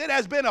says it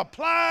has been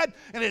applied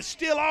and it's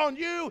still on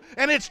you,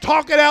 and it's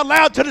talking out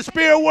loud to the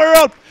spirit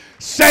world.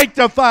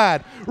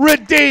 Sanctified,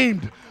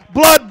 redeemed,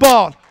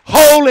 blood-bought,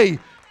 holy,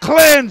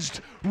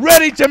 cleansed,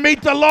 ready to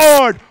meet the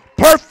Lord,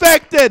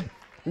 perfected,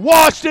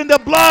 washed in the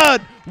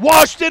blood.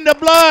 Washed in the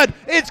blood.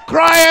 It's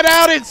crying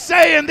out and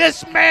saying,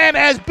 this man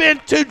has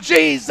been to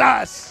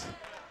Jesus.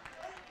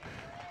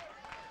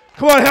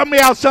 Come on, help me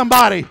out,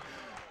 somebody.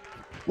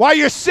 While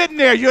you're sitting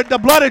there, the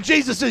blood of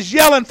Jesus is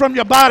yelling from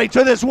your body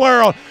to this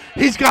world.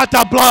 He's got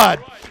the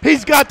blood.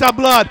 He's got the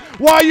blood.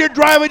 While you're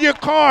driving your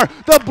car,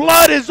 the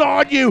blood is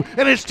on you,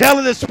 and it's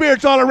telling the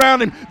spirits all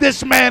around him,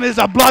 this man is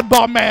a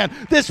blood-bought man.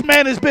 This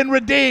man has been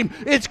redeemed.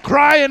 It's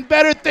crying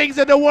better things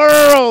in the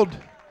world.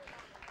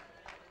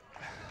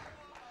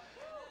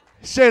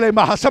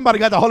 Somebody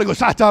got the Holy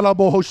Ghost. I got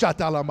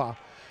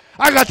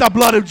the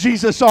blood of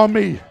Jesus on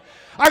me.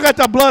 I got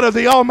the blood of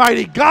the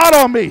Almighty God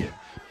on me.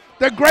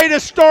 The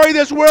greatest story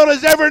this world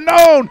has ever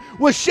known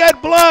was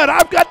shed blood.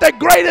 I've got the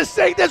greatest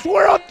thing this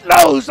world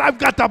knows. I've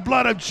got the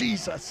blood of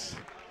Jesus.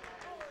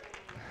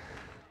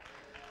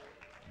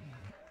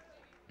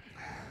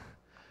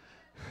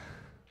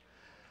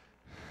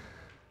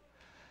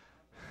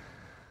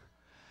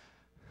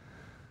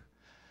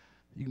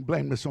 You can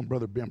blame this on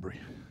Brother Bembry.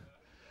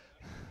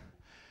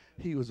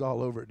 He was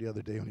all over it the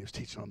other day when he was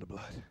teaching on the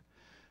blood.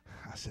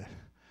 I said,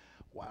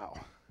 wow.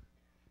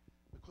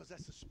 Because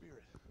that's the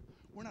spirit.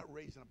 We're not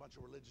raising a bunch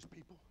of religious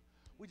people.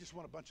 We just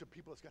want a bunch of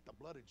people that's got the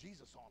blood of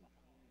Jesus on them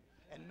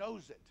and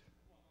knows it.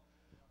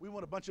 We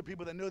want a bunch of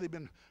people that know they've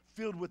been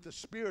filled with the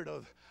spirit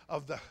of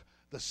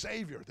the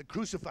Savior, the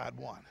crucified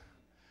one.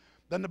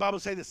 Doesn't the Bible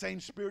say the same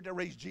spirit that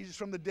raised Jesus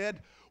from the dead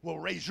will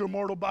raise your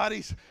mortal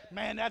bodies?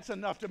 Man, that's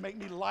enough to make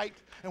me light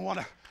and want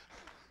to.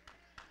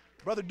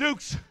 Brother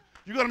Dukes,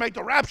 you're going to make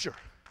the rapture.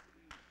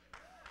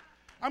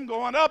 I'm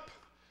going up.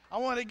 I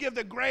want to give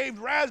the grave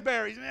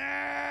raspberries.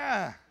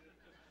 Nah.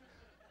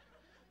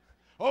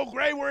 Oh,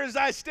 grave, where is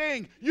thy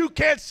sting? You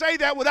can't say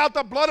that without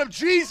the blood of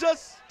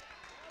Jesus.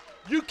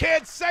 You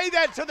can't say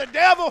that to the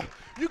devil.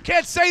 You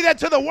can't say that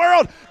to the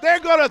world.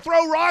 They're going to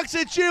throw rocks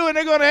at you and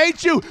they're going to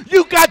hate you.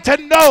 You got to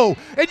know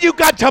and you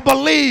got to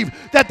believe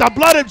that the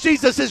blood of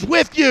Jesus is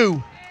with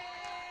you.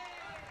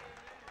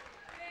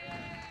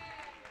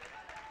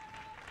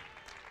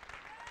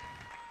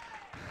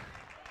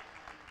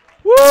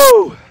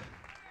 Woo!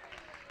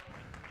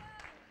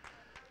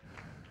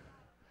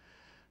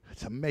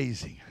 It's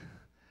amazing.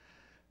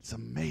 It's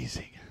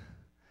amazing.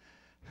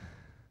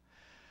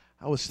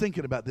 I was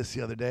thinking about this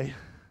the other day,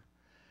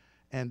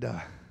 and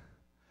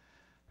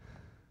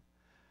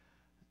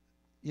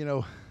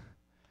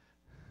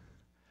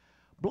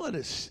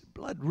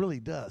blood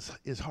really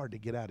is hard to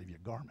get out of your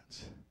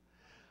garments.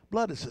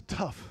 Blood is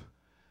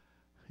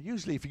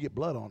usually if you get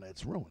blood on it,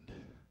 it's ruined.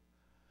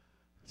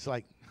 It's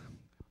like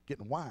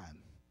getting wine.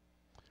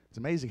 It's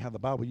amazing how the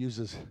Bible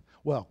uses,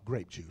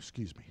 grape juice,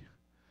 excuse me.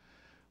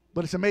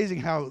 But it's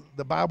amazing how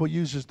the Bible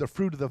uses the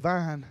fruit of the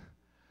vine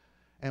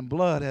and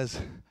blood as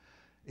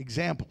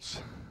examples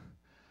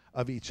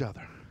of each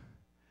other.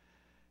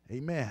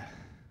 Amen.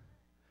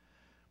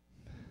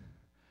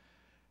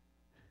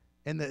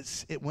 And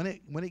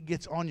when it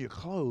gets on your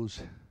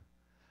clothes,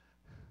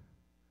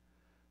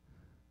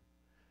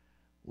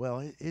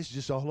 it's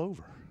just all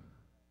over.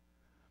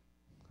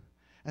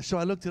 And so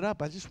I looked it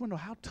up. I just want to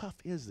know, how tough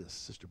is this,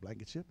 Sister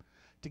Blankenship,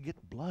 to get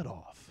blood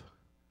off?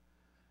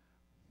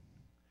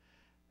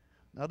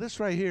 Now this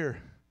right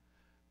here,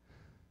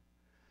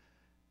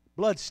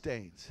 blood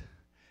stains.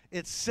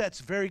 It sets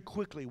very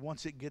quickly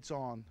once it gets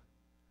on.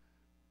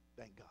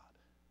 Thank God.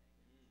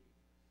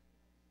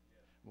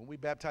 When we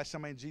baptize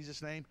somebody in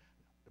Jesus' name,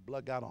 the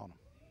blood got on them.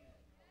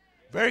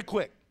 Very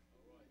quick.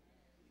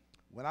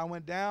 When I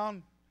went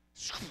down,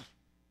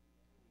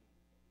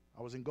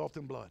 I was engulfed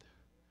in blood.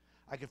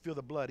 I could feel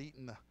the blood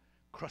eating the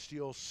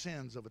crusty old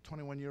sins of a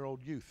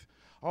 21-year-old youth.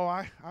 Oh,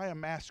 I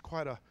amassed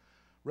quite a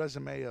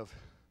resume of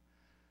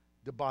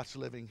debauched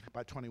living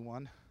by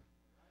 21.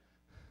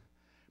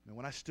 And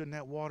when I stood in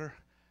that water,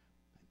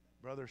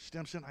 Brother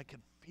Stimson, I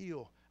could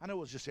feel, I know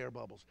it was just air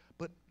bubbles,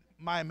 but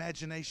my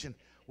imagination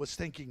was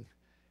thinking,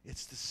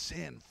 it's the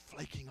sin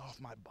flaking off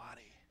my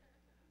body.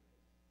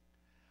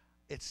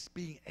 It's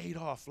being ate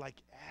off like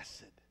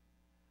acid.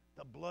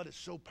 The blood is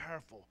so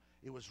powerful.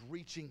 It was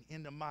reaching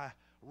into my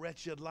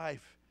wretched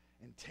life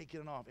and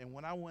taking it off. And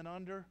when I went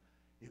under,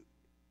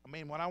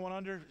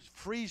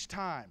 freeze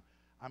time.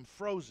 I'm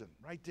frozen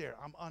right there.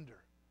 I'm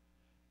under.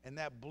 And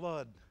that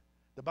blood,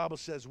 the Bible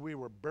says we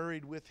were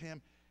buried with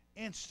him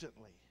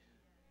instantly.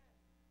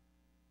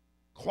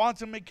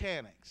 Quantum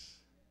mechanics.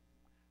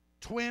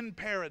 Twin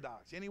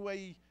paradox.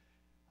 Anyway,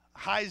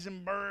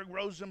 Heisenberg,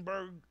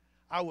 Rosenberg,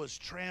 I was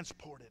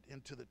transported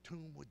into the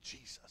tomb with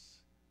Jesus.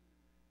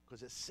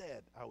 Because it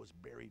said I was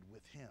buried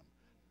with him.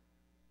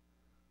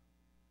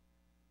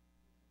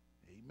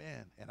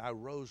 Amen. And I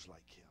rose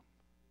like him.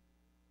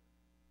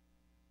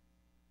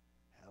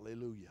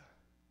 Hallelujah.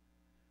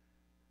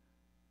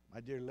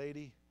 My dear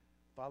lady,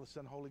 Father,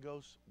 Son, Holy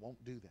Ghost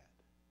won't do that.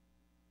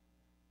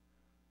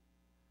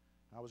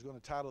 I was going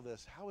to title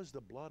this, How is the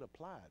Blood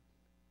Applied?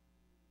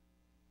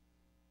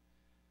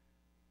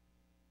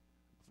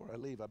 Before I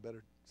leave, I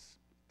better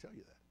tell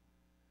you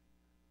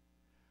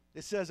that.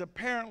 It says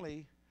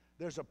apparently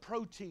there's a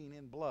protein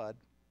in blood,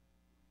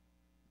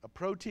 a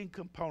protein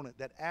component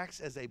that acts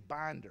as a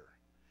binder,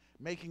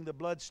 making the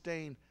blood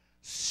stain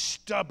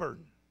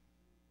stubborn.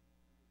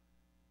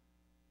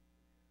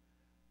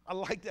 I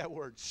like that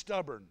word,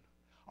 stubborn.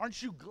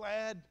 Aren't you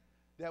glad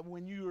that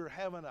when you are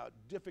having a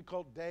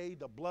difficult day,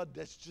 the blood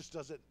just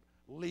doesn't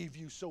leave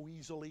you so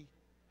easily?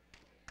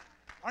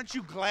 Aren't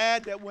you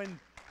glad that when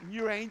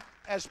you ain't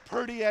as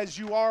pretty as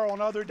you are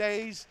on other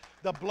days,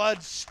 the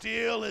blood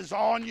still is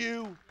on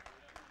you?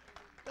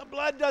 The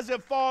blood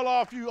doesn't fall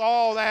off you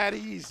all that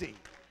easy.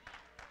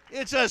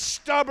 It's a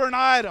stubborn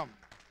item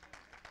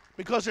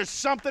because there's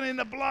something in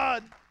the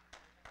blood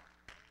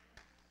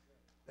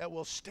that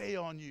will stay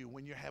on you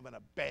when you're having a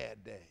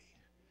bad day,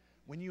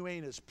 when you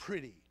ain't as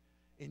pretty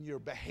in your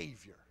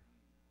behavior.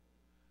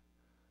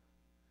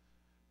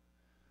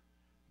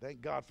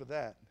 Thank God for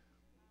that.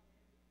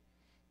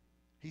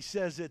 He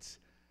says it's,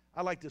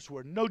 I like this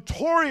word,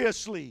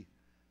 notoriously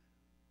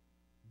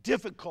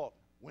difficult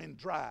when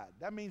dried.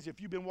 That means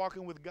if you've been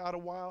walking with God a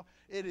while,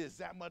 it is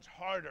that much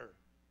harder.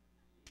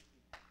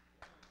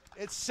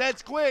 It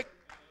sets quick,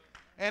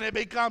 and it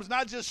becomes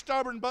not just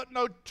stubborn, but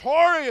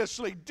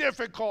notoriously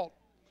difficult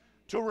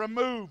to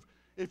remove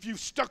if you've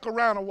stuck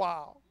around a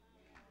while.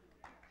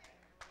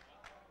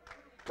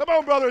 Come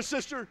on, brother and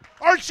sister.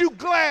 Aren't you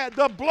glad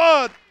the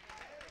blood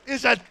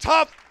is a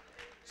tough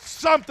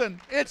something?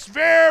 It's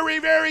very,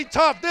 very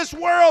tough. This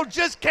world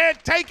just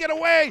can't take it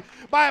away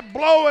by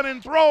blowing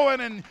and throwing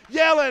and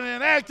yelling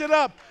and acting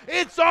up.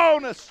 It's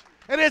on us.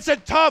 And it's a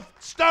tough,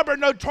 stubborn,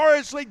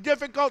 notoriously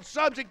difficult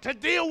subject to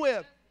deal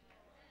with.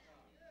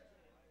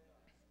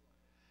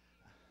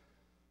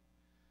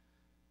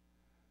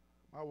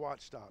 My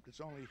watch stopped.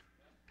 It's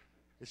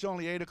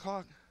only 8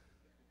 o'clock.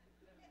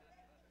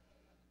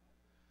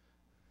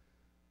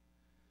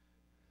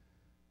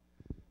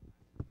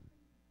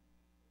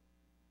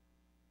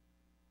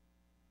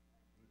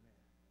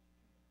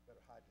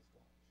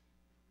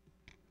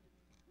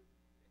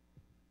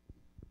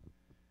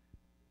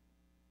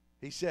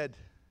 He said,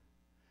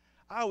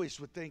 I always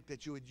would think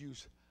that you would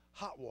use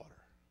hot water.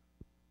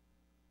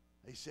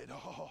 He said,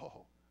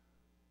 oh,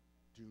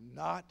 do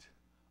not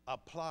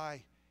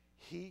apply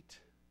heat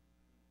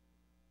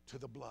to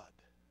the blood.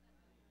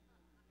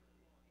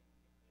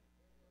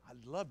 I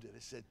loved it.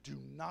 It said, do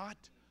not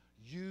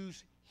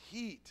use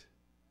heat.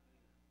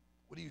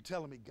 What are you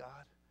telling me,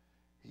 God?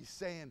 He's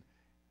saying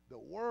the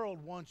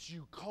world wants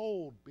you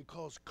cold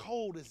because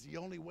cold is the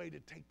only way to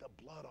take the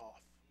blood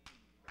off.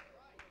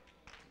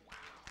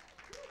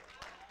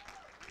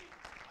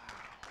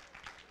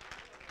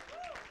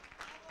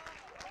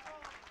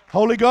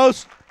 Holy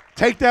Ghost,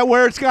 take that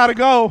where it's got to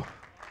go.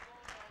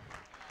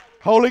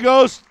 Holy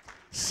Ghost,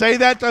 say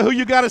that to who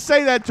you got to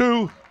say that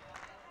to.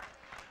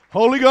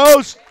 Holy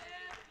Ghost,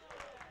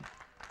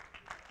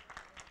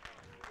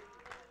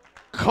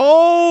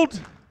 cold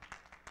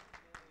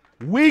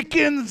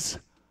weakens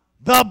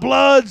the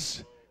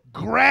blood's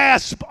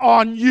grasp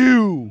on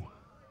you.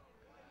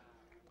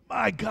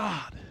 My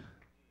God.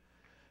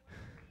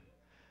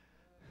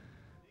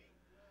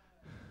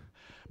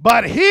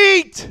 But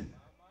heat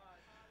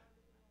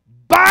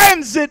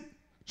binds it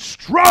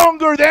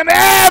stronger than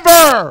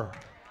ever.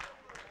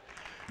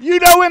 You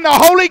know, in the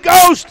Holy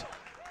Ghost,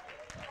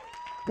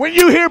 when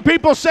you hear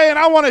people saying,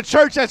 I want a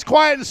church that's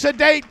quiet and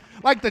sedate,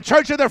 like the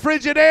church of the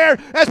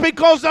Frigidaire, that's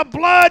because the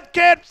blood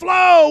can't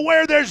flow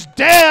where there's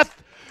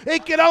death.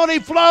 It can only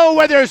flow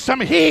where there's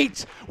some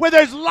heat, where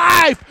there's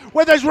life,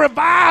 where there's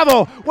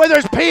revival, where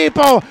there's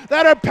people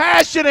that are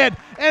passionate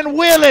and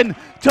willing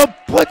to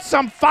put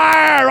some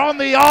fire on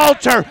the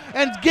altar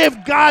and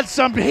give God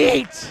some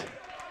heat.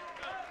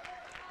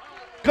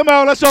 Come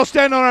on, let's all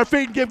stand on our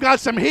feet and give God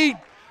some heat.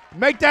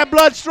 Make that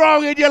blood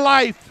strong in your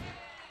life.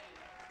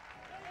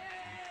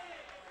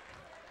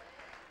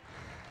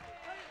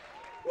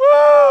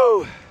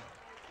 Woo!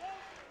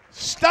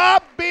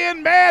 Stop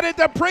being mad at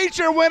the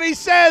preacher when he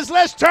says,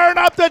 let's turn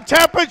up the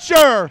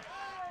temperature.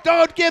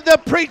 Don't give the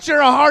preacher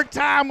a hard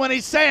time when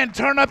he's saying,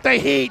 turn up the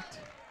heat.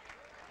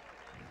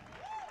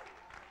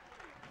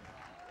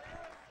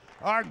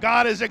 Our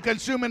God is a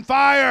consuming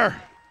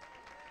fire.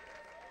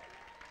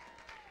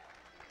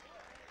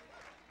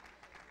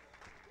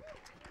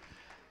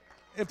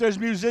 If there's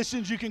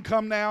musicians, you can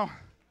come now.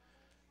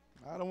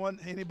 I don't want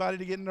anybody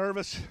to get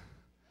nervous.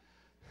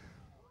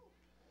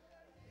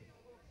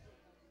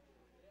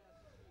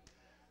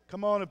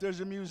 Come on, if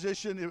there's a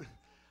musician.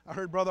 I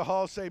heard Brother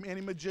Hall say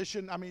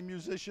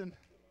musician.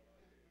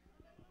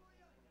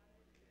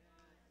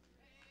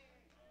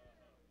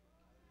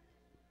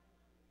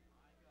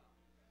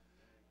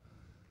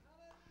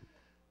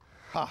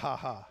 Ha ha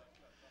ha.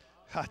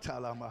 Ha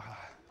talamaha.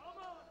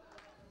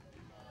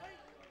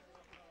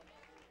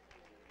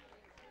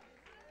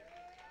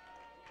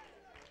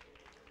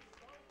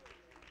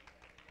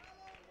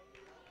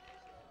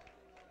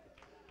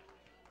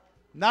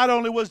 Not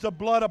only was the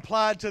blood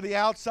applied to the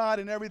outside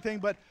and everything,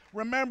 but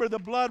remember, the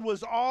blood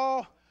was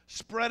all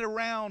spread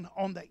around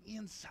on the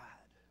inside.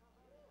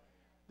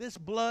 This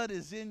blood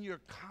is in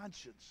your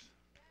conscience.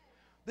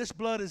 This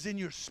blood is in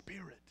your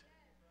spirit.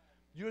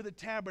 You're the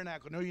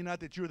tabernacle. Know you not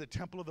that you're the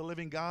temple of the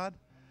living God?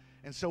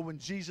 And so when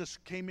Jesus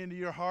came into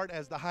your heart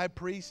as the high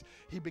priest,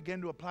 he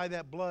began to apply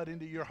that blood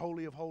into your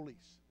holy of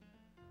holies.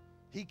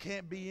 He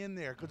can't be in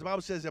there because the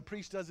Bible says a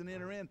priest doesn't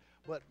enter in,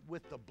 but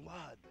with the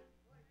blood.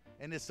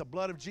 And it's the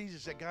blood of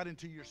Jesus that got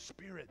into your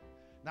spirit.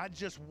 Not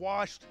just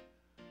washed,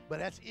 but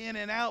that's in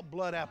and out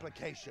blood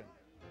application.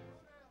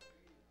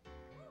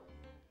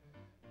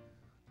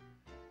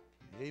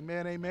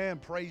 Amen, amen.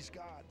 Praise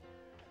God.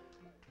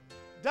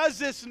 Does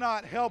this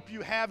not help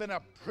you have an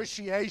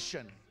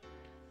appreciation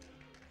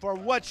for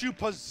what you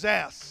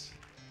possess?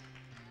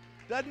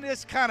 Doesn't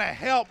this kind of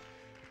help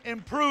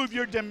improve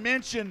your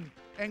dimension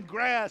and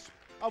grasp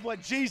of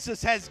what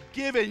Jesus has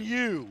given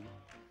you?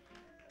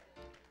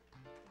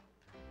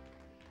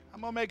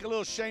 I'm going to make a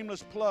little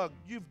shameless plug.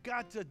 You've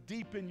got to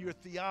deepen your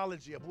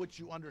theology of what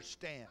you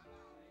understand.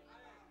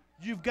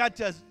 You've got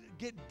to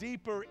get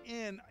deeper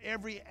in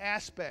every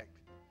aspect,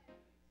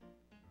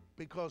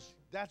 because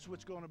that's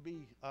what's going to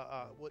be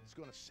what's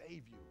going to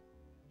save you.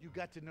 You've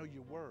got to know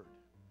your word.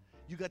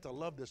 You got to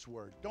love this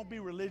word. Don't be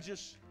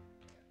religious.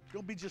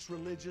 Don't be just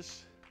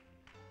religious.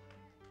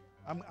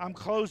 I'm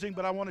closing,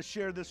 but I want to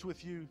share this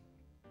with you.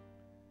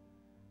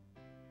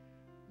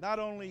 Not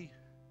only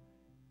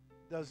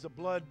does the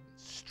blood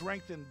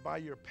strengthen by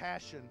your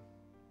passion,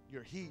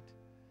 your heat,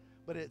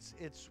 but it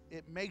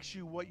makes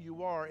you what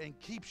you are and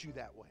keeps you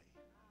that way.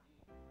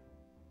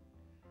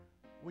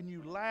 When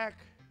you lack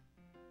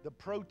the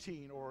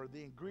protein or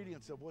the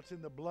ingredients of what's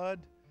in the blood,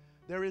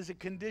 there is a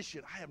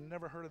condition. I have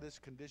never heard of this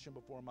condition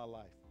before in my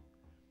life.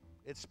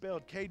 It's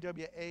spelled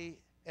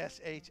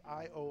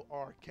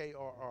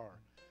K-W-A-S-H-I-O-R-K-R-R.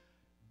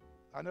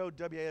 I know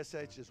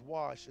W-A-S-H is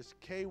wash. It's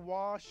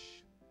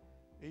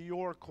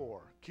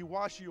K-wash-iorkor.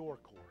 Kiwash-iorkor.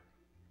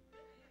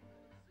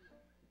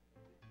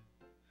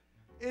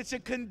 It's a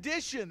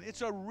condition.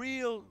 It's a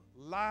real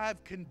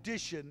live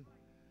condition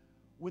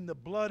when the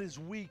blood is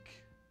weak.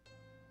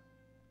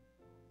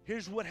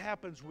 Here's what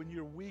happens when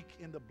you're weak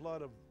in the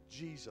blood of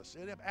Jesus.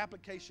 And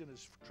application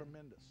is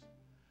tremendous.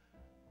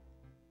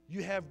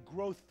 You have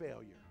growth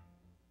failure,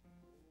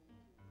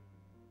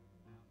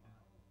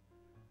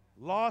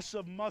 loss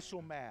of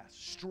muscle mass,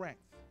 strength.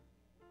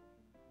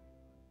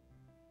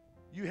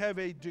 You have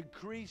a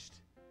decreased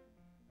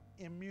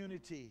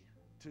immunity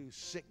to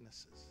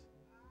sicknesses.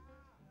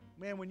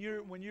 Man, when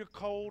you're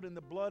cold and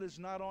the blood is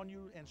not on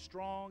you and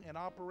strong and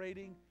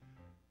operating,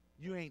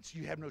 you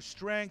have no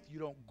strength, you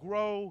don't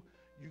grow,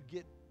 you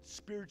get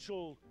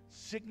spiritual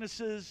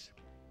sicknesses.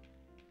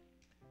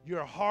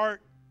 Your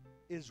heart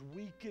is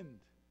weakened.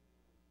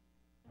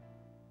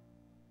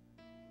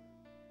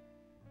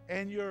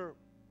 And your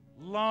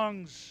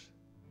lungs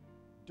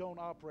don't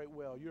operate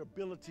well. Your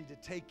ability to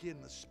take in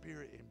the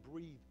Spirit and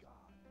breathe God.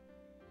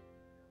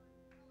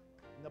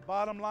 And the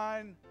bottom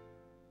line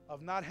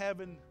of not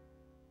having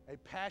a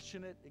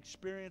passionate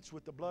experience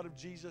with the blood of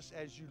Jesus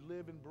as you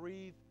live and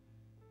breathe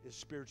is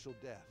spiritual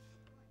death.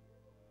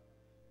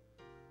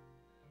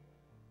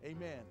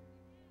 Amen.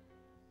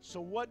 So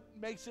what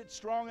makes it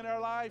strong in our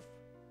life?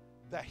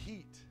 The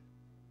heat,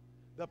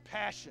 the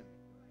passion.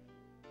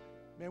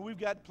 Man, we've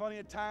got plenty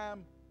of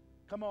time.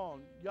 Come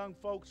on, young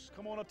folks,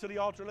 come on up to the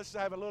altar. Let's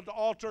have a little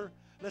altar.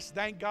 Let's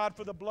thank God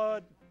for the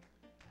blood.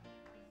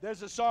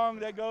 There's a song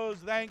that goes,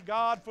 thank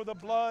God for the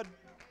blood.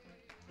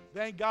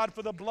 Thank God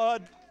for the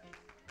blood.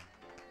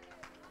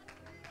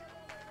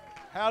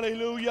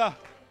 Hallelujah.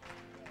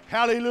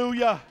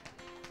 Hallelujah.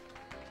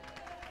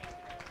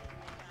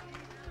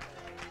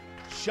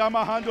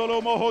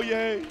 Shamahandolo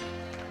mohoye.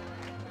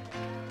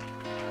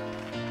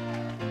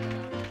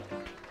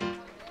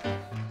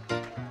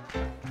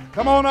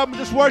 Come on up and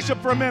just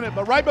worship for a minute.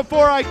 But right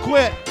before I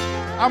quit,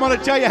 I'm going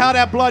to tell you how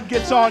that blood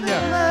gets on you.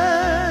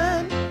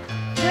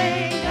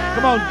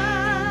 Come on.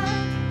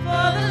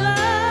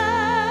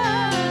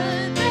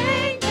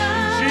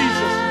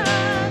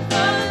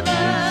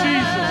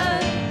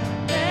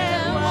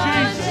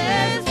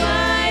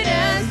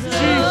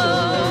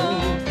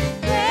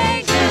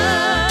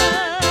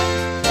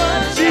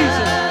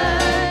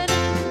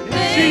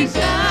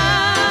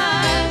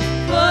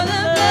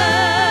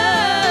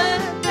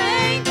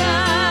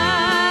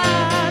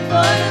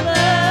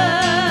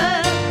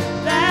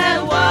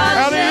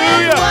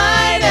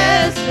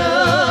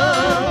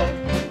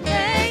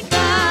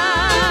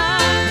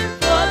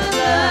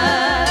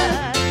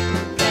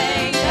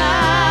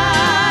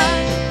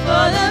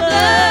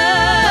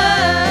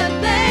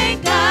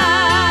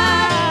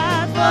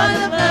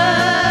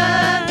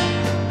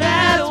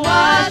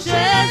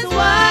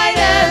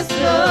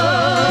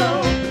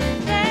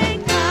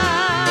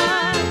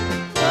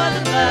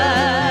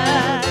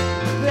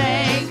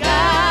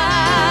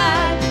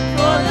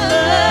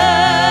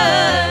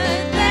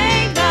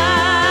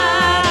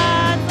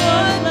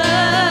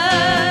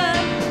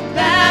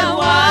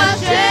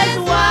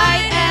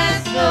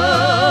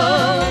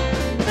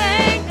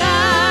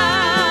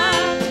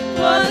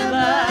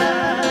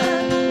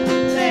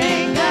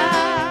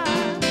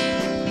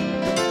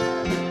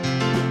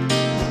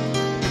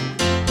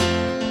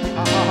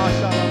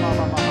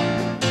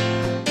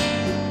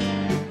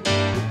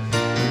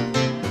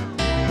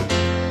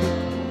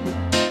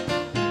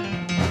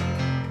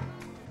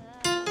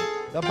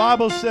 The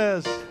Bible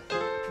says,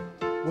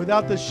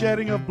 without the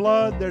shedding of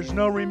blood, there's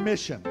no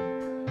remission.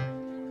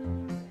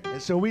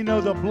 And so we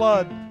know the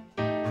blood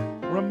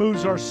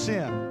removes our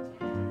sin.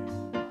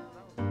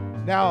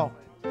 Now,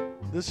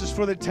 this is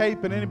for the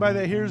tape and anybody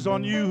that hears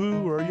on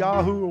Yahoo or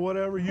Yahoo or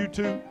whatever,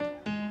 YouTube.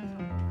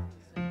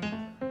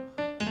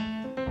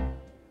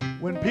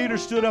 When Peter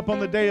stood up on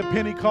the day of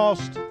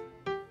Pentecost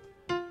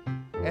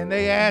and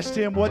they asked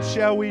him, what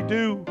shall we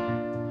do?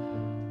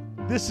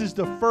 This is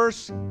the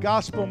first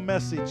gospel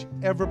message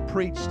ever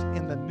preached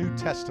in the New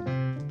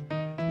Testament.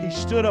 He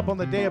stood up on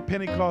the day of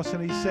Pentecost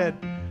and he said,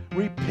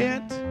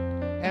 repent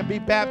and be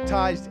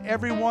baptized,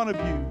 every one of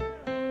you,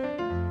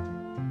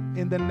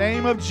 in the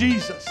name of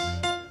Jesus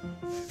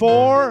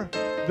for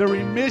the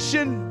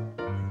remission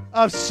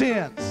of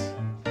sins,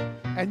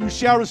 and you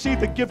shall receive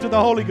the gift of the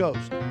Holy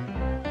Ghost.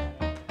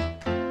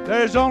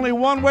 There's only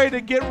one way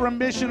to get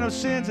remission of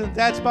sins, and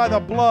that's by the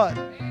blood.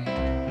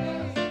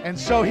 And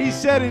so he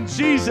said, in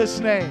Jesus'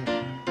 name,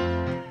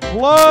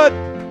 blood,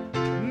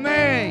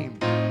 name,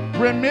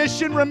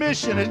 remission,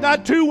 remission. There's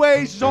not two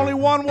ways, there's only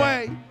one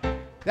way.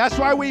 That's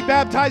why we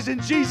baptize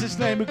in Jesus'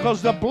 name,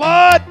 because the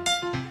blood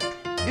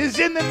is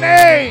in the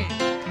name.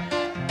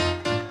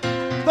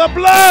 The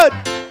blood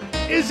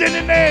is in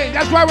the name.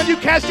 That's why when you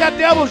cast out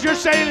devils, you're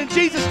saying in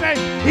Jesus'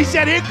 name. He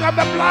said, here come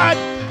the blood.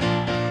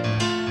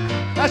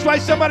 That's why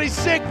somebody's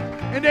sick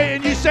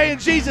and you say in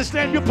Jesus'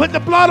 name, you put the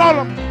blood on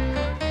them.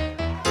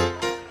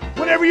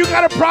 Whenever you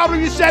got a problem,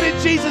 you said in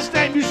Jesus'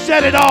 name, you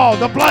said it all.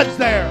 The blood's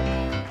there.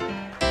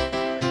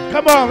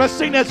 Come on, let's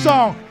sing that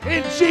song.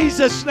 In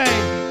Jesus'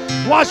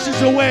 name,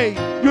 washes away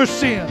your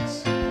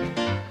sins.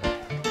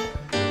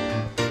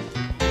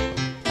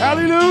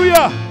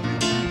 Hallelujah.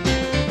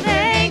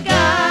 Thank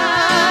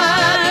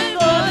God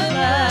for the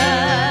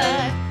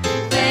blood.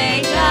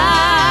 Thank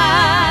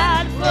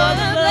God for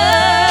the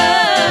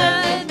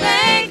blood.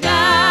 Thank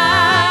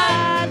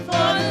God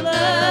for the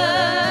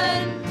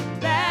blood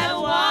that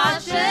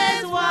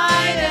washes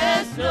white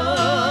as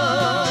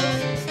snow.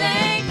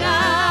 Thank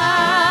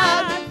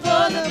God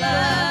for the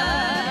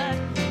blood.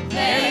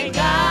 Thank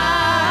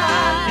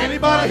God.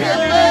 Anybody here need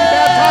to be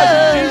baptized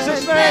in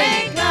Jesus' name?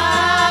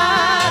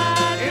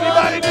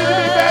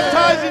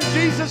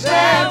 Jesus'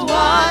 name.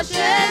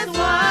 Washes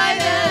white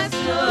as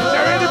snow. Is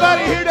there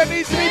anybody here that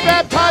needs to be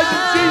baptized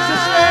in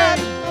Jesus' name?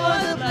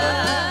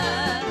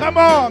 Come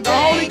on, the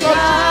Holy Ghost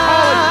is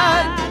calling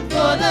you.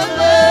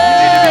 You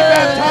need to be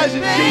baptized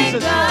in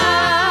Jesus' name.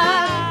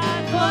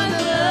 For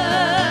the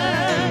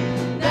blood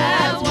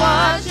that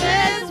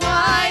washes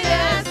white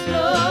as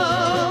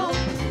snow.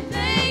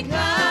 Thank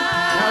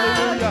God.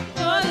 Hallelujah.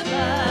 For the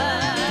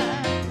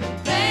blood.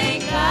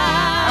 Thank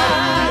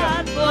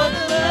God for the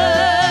blood.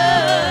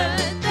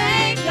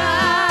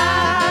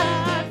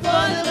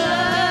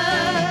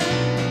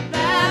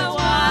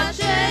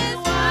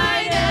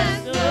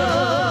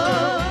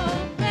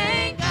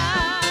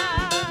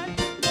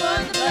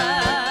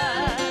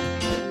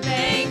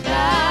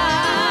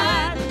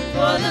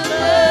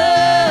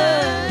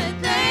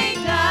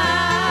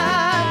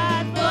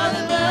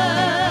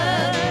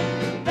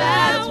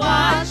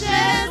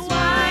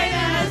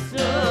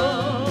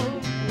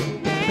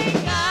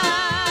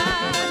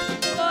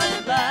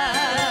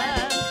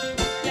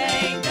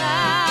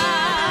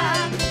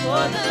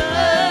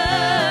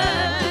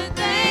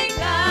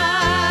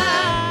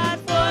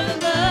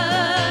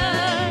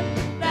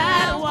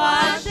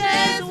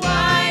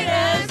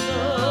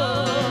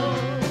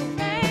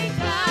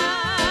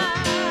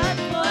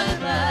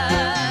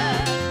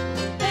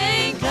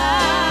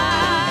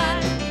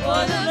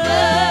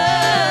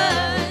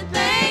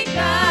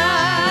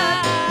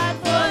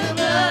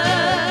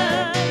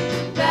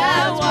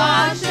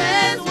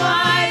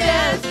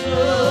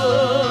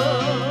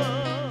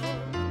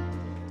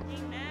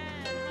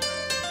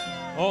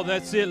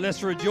 That's it.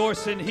 Let's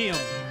rejoice in Him.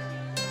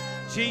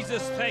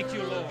 Jesus, thank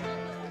you, Lord.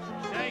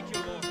 Thank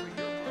you, Lord, for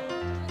your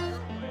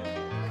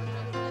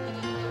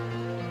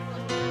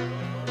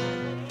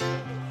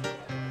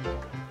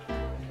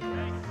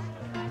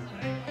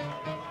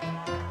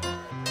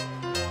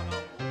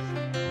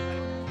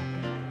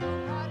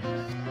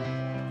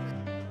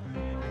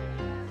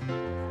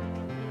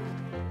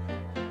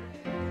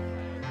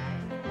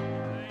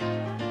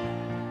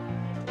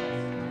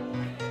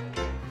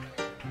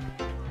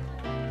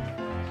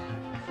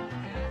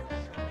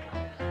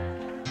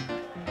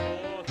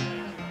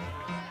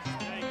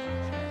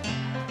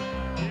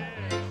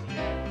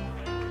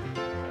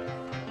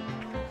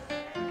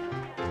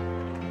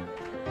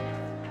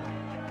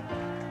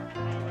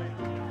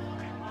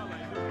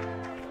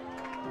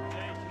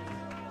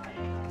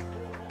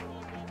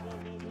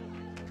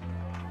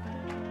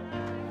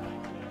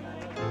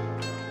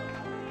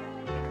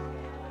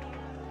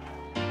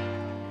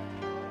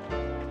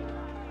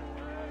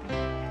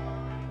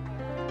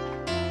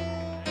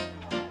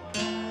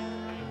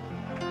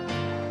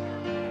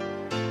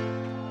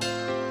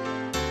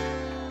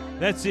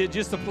That's it.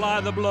 Just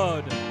apply the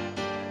blood.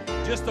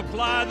 Just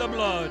apply the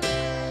blood.